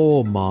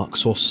claw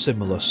marks or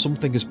similar.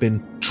 Something has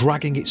been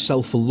dragging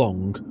itself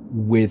along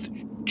with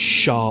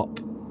sharp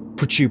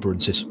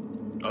protuberances.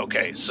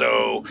 Okay,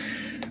 so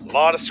a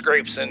lot of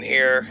scrapes in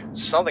here.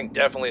 Something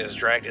definitely has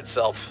dragged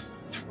itself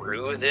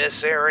through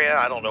this area.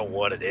 I don't know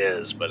what it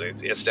is, but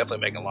it's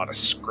definitely making a lot of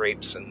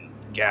scrapes and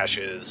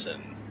gashes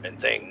and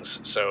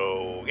things.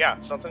 So, yeah,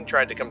 something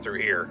tried to come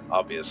through here,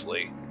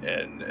 obviously,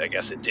 and I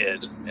guess it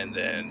did. And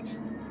then,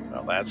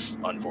 well, that's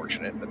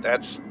unfortunate, but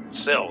this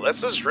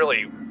is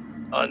really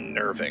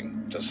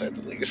unnerving, to say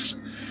the least.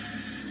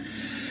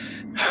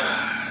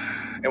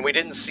 And we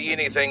didn't see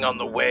anything on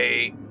the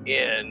way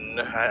in.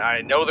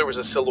 I know there was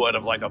a silhouette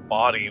of like a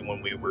body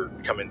when we were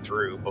coming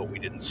through, but we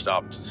didn't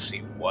stop to see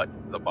what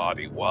the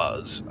body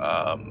was.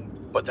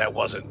 But that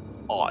wasn't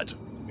odd,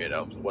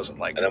 It wasn't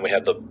like... And then we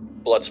had the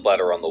blood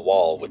splatter on the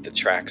wall with the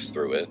tracks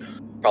through it.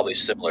 Probably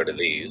similar to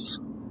these.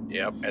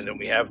 Yep, and then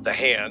we have the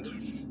hand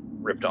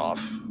ripped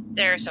off.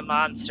 There's a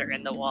monster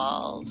in the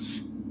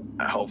walls.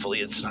 Hopefully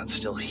it's not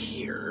still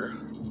here.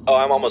 Oh,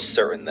 I'm almost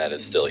certain that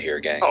it's still here,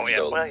 gang. Oh,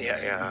 yeah,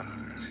 yeah.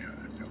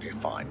 Okay,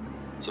 fine.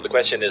 So the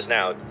question is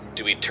now,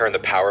 do we turn the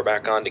power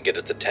back on to get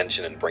its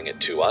attention and bring it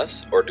to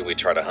us, or do we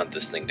try to hunt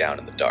this thing down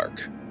in the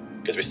dark?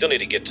 Because we still need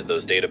to get to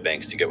those data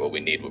banks to get what we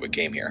need, what we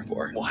came here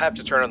for. We'll have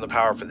to turn on the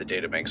power for the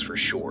data banks for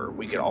sure.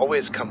 We can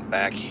always come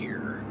back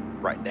here.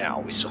 Right now,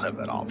 we still have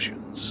that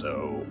option,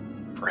 so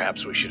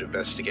perhaps we should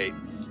investigate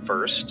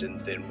first, and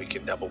then we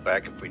can double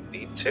back if we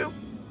need to.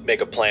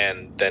 Make a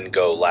plan, then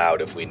go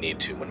loud if we need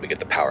to when we get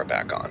the power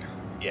back on.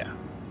 Yeah.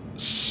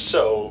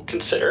 So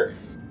consider,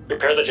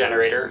 repair the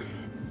generator,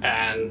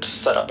 and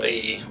set up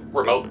a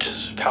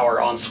remote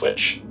power on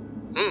switch.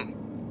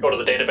 Go to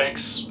the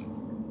databanks,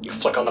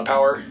 flick on the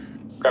power,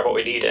 grab what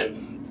we need,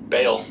 and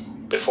bail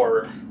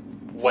before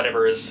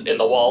whatever is in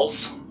the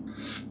walls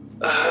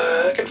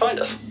can find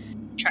us.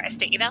 Tries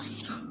to eat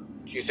us.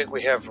 Do you think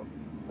we have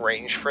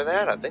range for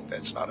that? I think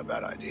that's not a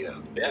bad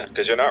idea. Yeah,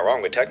 because you're not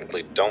wrong. We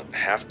technically don't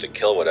have to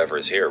kill whatever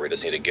is here. We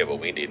just need to get what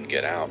we need and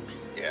get out.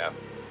 Yeah.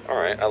 All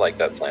right, I like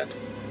that plan.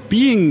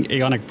 Being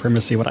Aeonic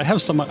Primacy, would I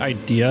have some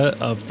idea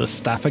of the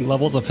staffing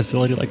levels a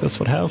facility like this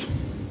would have?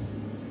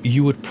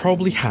 You would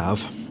probably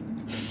have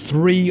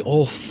 3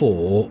 or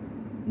 4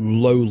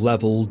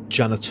 low-level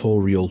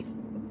janitorial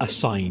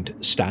assigned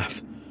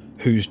staff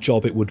whose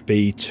job it would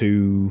be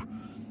to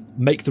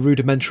make the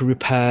rudimentary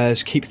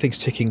repairs, keep things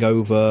ticking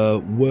over,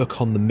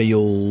 work on the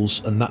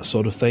meals and that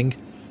sort of thing.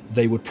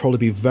 They would probably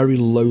be very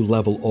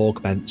low-level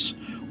augments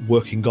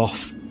working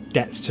off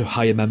debts to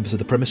higher members of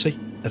the Primacy,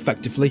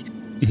 effectively.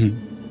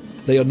 Mm-hmm.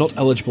 They are not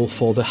eligible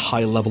for the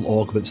high-level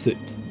augments that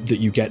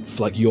you get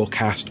for like your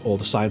cast or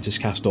the Scientist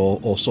cast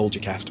or Soldier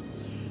cast.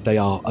 They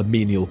are a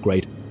menial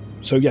grade.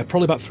 So yeah,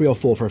 probably about 3 or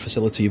 4 for a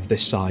facility of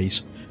this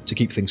size to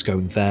keep things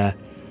going there.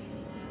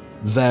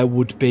 There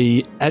would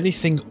be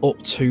anything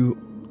up to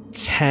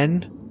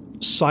 10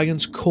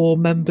 Science Corps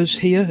members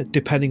here,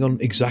 depending on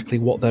exactly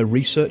what they're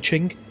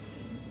researching.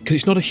 Because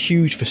it's not a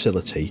huge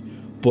facility,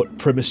 but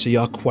Primacy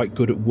are quite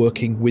good at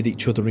working with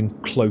each other in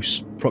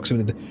close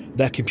proximity.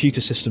 Their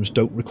computer systems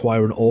don't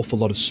require an awful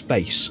lot of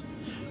space,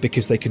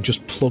 because they can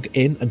just plug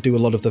in and do a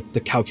lot of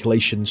the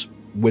calculations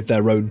with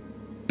their own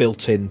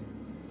built-in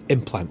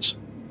implants.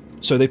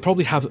 So they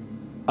probably have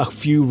a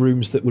few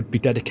rooms that would be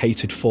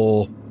dedicated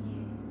for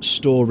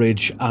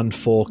storage and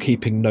for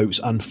keeping notes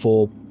and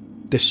for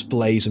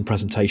displays and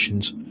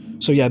presentations.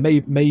 So yeah,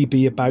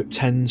 maybe about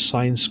 10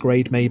 science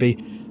grade maybe,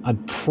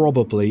 and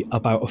probably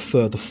about a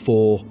further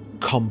 4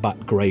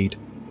 combat grade,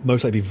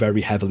 most likely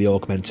very heavily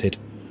augmented,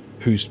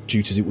 whose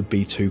duties it would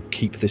be to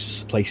keep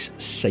this place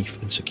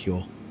safe and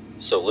secure.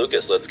 So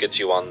Lucas, let's get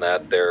you on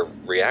their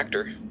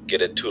reactor,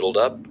 get it tootled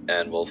up,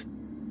 and we'll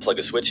plug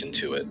a switch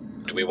into it.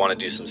 Do we want to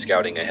do some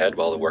scouting ahead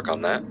while we work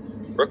on that?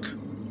 Ruhk?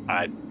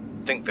 I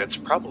think that's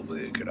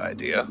probably a good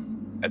idea.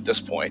 at this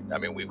point, I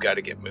mean, we've got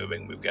to get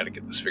moving. We've got to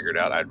get this figured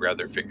out. I'd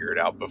rather figure it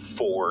out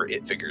before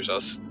it figures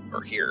us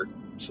or here,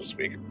 so to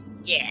speak.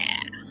 Yeah.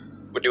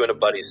 We're doing a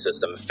buddy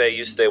system. Faye,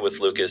 you stay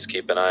with Lucas,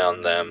 keep an eye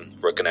on them.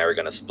 Ruhk and I are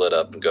going to split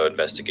up and go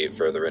investigate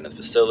further in the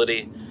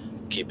facility.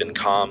 Keep in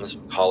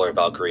comms, holler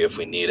Valkyrie if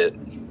we need it.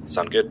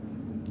 Sound good?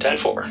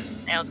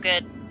 10-4. Sounds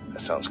good.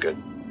 That sounds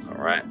good.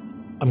 All right.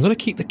 I'm going to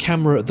keep the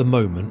camera at the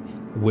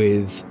moment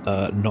with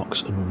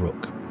Nox and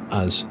Ruhk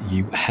as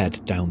you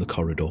head down the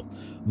corridor.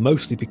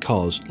 Mostly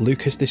because,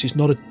 Lucas, this is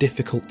not a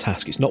difficult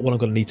task. It's not one I'm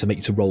going to need to make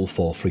you to roll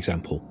for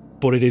example.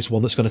 But it is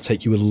one that's going to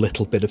take you a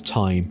little bit of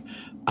time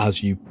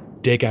as you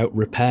dig out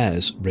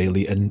repairs,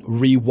 really, and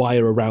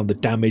rewire around the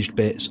damaged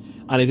bits.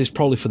 And it is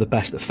probably for the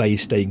best that Faye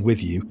is staying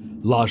with you,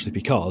 largely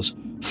because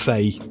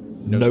Faye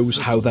knows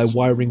how their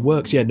wiring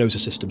works. Yeah, knows the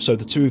system. So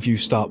the two of you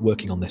start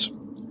working on this.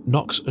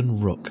 Nox and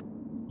Ruhk,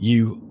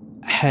 you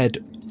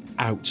head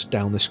out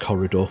down this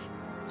corridor.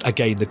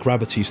 Again, the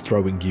gravity's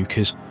throwing you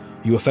because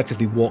you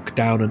effectively walk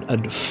down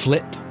and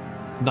flip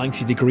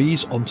 90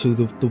 degrees onto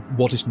the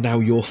what is now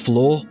your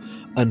floor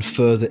and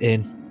further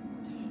in,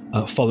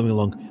 following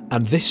along.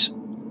 And this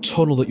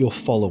tunnel that you're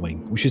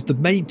following, which is the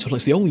main tunnel,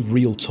 it's the only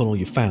real tunnel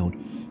you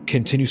found,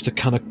 continues to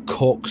kind of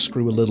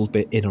corkscrew a little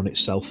bit in on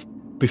itself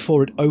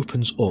before it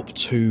opens up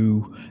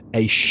to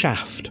a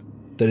shaft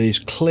that is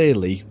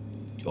clearly,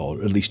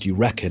 or at least you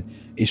reckon,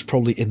 is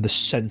probably in the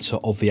centre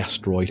of the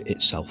asteroid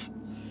itself.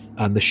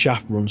 And the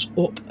shaft runs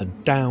up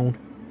and down,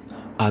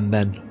 and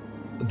then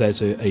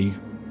there's a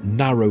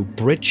narrow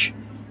bridge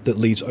that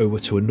leads over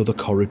to another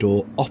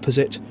corridor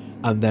opposite,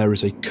 and there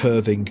is a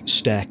curving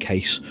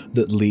staircase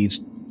that leads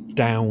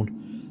down.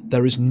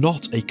 There is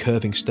not a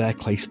curving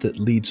staircase that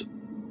leads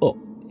up.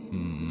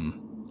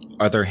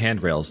 Are there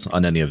handrails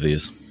on any of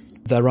these?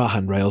 There are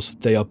handrails.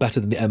 They are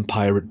better than the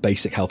Empire at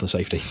basic health and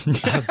safety.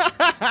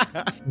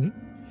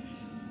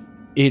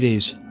 It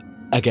is,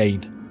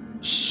 again,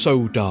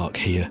 so dark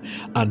here,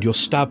 and your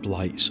stab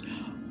lights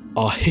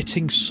are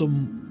hitting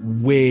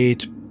some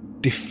weird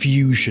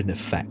diffusion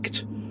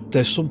effect.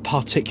 There's some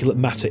particulate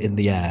matter in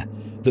the air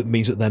that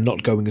means that they're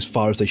not going as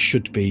far as they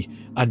should be,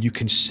 and you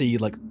can see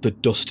like the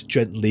dust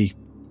gently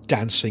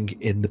dancing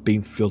in the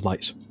beamfield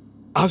lights.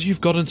 As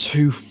you've gotten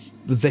to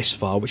this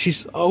far, which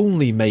is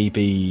only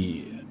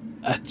maybe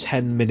a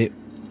 10-minute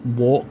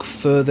walk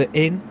further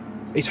in,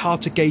 it's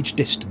hard to gauge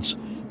distance,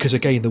 because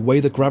again, the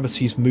way the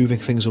gravity is moving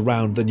things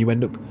around, then you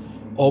end up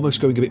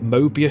almost going a bit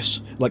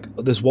Mobius. Like,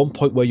 there's one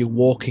point where you're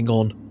walking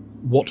on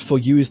what for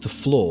you is the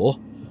floor,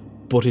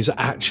 but is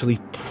actually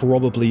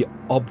probably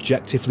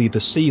objectively the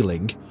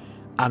ceiling,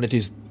 and it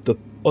is the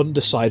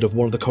underside of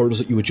one of the corridors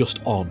that you were just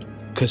on,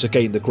 because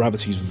again, the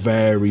gravity is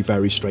very,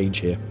 very strange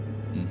here.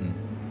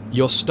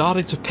 You're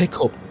starting to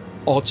pick up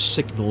odd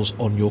signals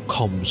on your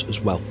comms as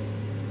well.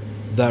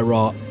 There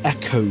are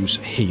echoes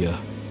here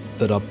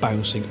that are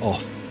bouncing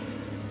off.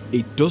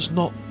 It does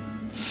not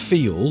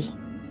feel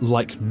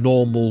like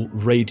normal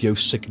radio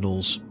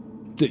signals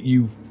that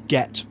you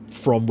get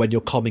from when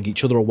you're comming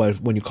each other or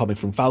when you're comming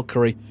from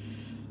Valkyrie.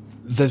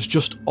 There's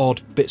just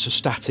odd bits of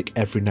static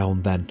every now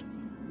and then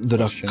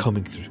that are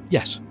coming through.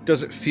 Yes.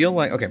 Does it feel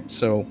like, okay,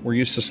 so we're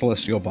used to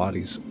celestial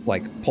bodies,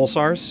 like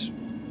pulsars,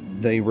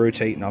 they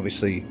rotate and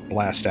obviously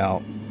blast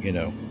out,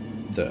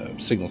 the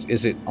signals.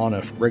 Is it on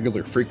a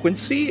regular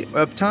frequency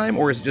of time,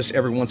 or is it just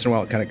every once in a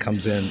while it kind of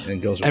comes in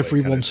and goes away?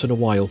 Every once in a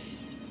while.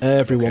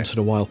 Once in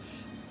a while.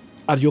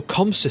 And your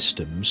comm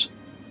systems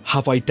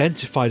have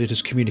identified it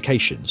as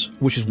communications,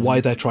 which is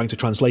why they're trying to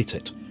translate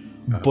it.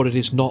 But it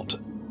is not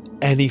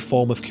any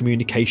form of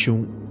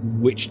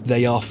communication which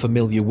they are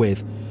familiar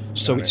with.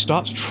 So it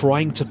starts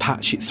trying to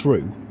patch it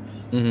through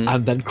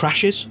and then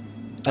crashes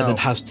and then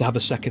has to have a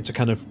second to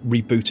kind of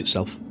reboot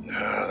itself.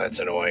 Oh, that's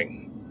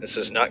annoying. This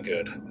is not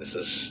good.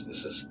 That's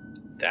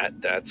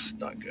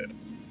not good.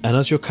 And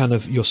as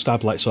your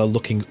stab lights are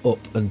looking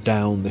up and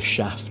down the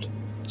shaft,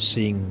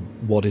 seeing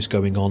what is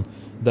going on,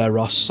 there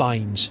are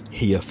signs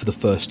here for the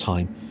first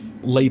time,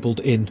 labelled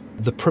in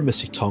the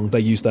Primacy tongue.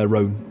 They use their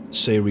own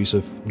series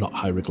of, not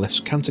hieroglyphs,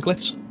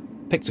 cantaglyphs?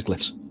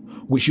 Pictoglyphs,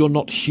 which you're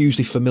not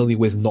hugely familiar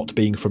with, not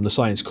being from the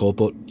Science Corps,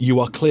 but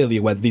you are clearly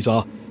aware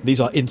that these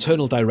are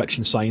internal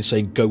direction signs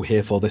saying go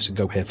here for this and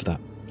go here for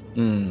that.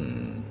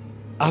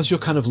 As you're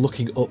kind of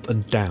looking up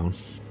and down,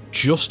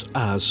 just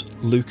as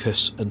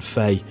Lucas and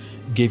Faye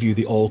give you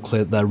the all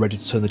clear that they're ready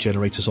to turn the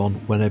generators on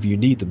whenever you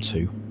need them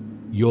to,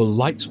 your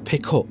lights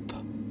pick up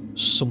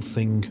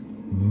something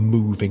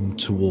moving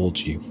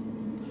towards you.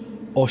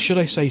 Or should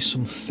I say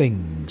some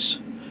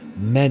things?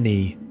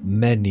 Many,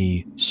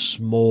 many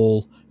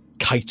small,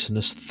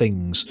 chitinous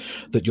things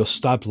that your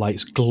stab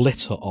lights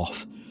glitter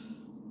off.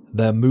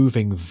 They're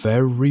moving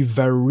very,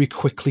 very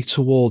quickly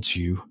towards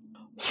you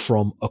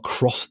from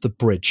across the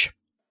bridge.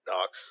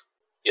 Nox.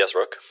 Yes,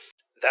 Ruhk?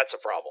 That's a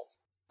problem.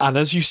 And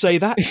as you say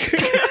that,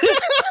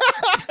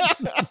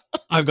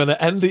 I'm going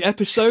to end the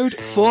episode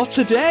for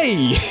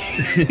today.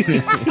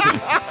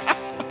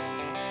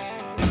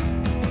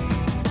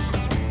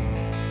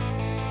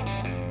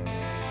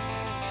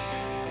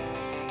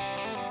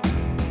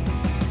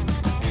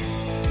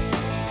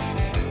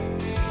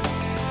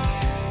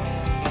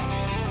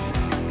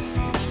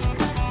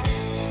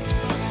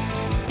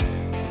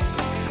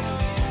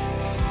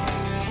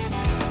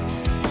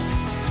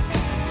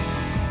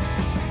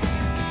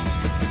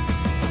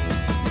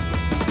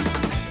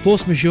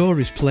 Force Majeure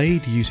is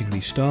played using the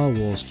Star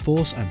Wars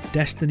Force and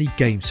Destiny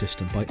game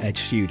system by Edge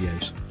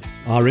Studios.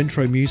 Our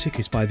intro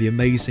music is by the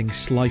amazing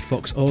Sly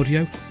Fox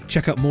Audio.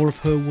 Check out more of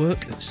her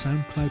work at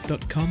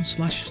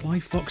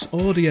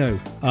soundcloud.com/SlyFoxAudio.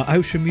 Our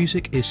outro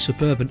music is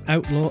Suburban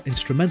Outlaw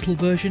instrumental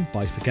version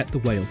by Forget the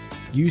Whale,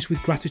 used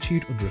with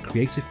gratitude under a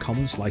Creative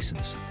Commons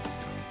license.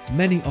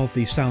 Many of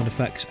the sound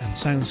effects and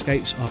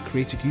soundscapes are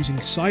created using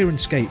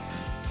Sirenscape,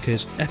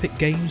 because epic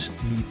games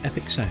need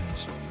epic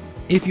sounds.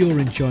 If you're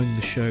enjoying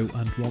the show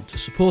and want to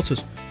support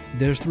us,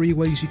 there's 3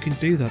 ways you can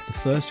do that. The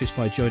first is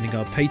by joining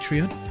our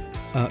Patreon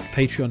at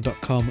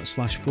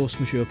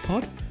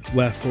patreon.com/forcemajeurepod,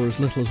 where for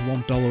as little as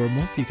 $1 a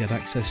month you get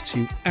access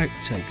to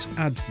outtakes,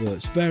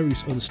 adverts,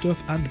 various other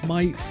stuff, and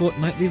my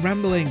fortnightly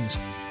ramblings.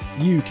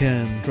 You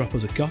can drop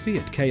us a coffee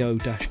at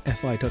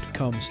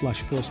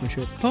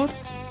ko-fi.com/forcemajeurepod,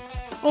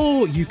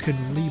 or you can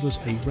leave us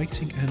a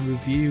rating and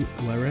review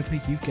wherever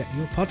you get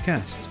your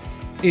podcasts.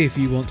 If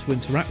you want to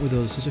interact with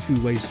us, there's a few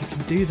ways you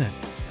can do that.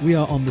 We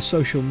are on the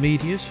social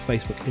medias,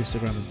 Facebook,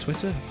 Instagram and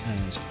Twitter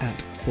as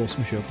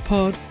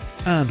 @ForceMajeurePod,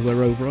 and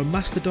we're over on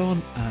Mastodon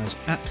as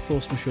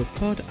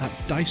 @ForceMajeurePod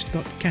at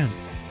dice.camp.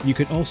 You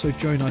can also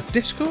join our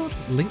Discord,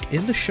 link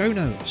in the show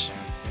notes.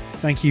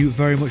 Thank you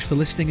very much for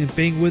listening and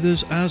being with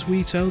us as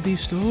we tell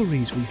these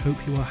stories. We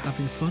hope you are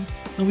having fun,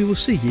 and we will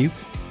see you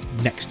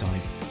next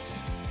time.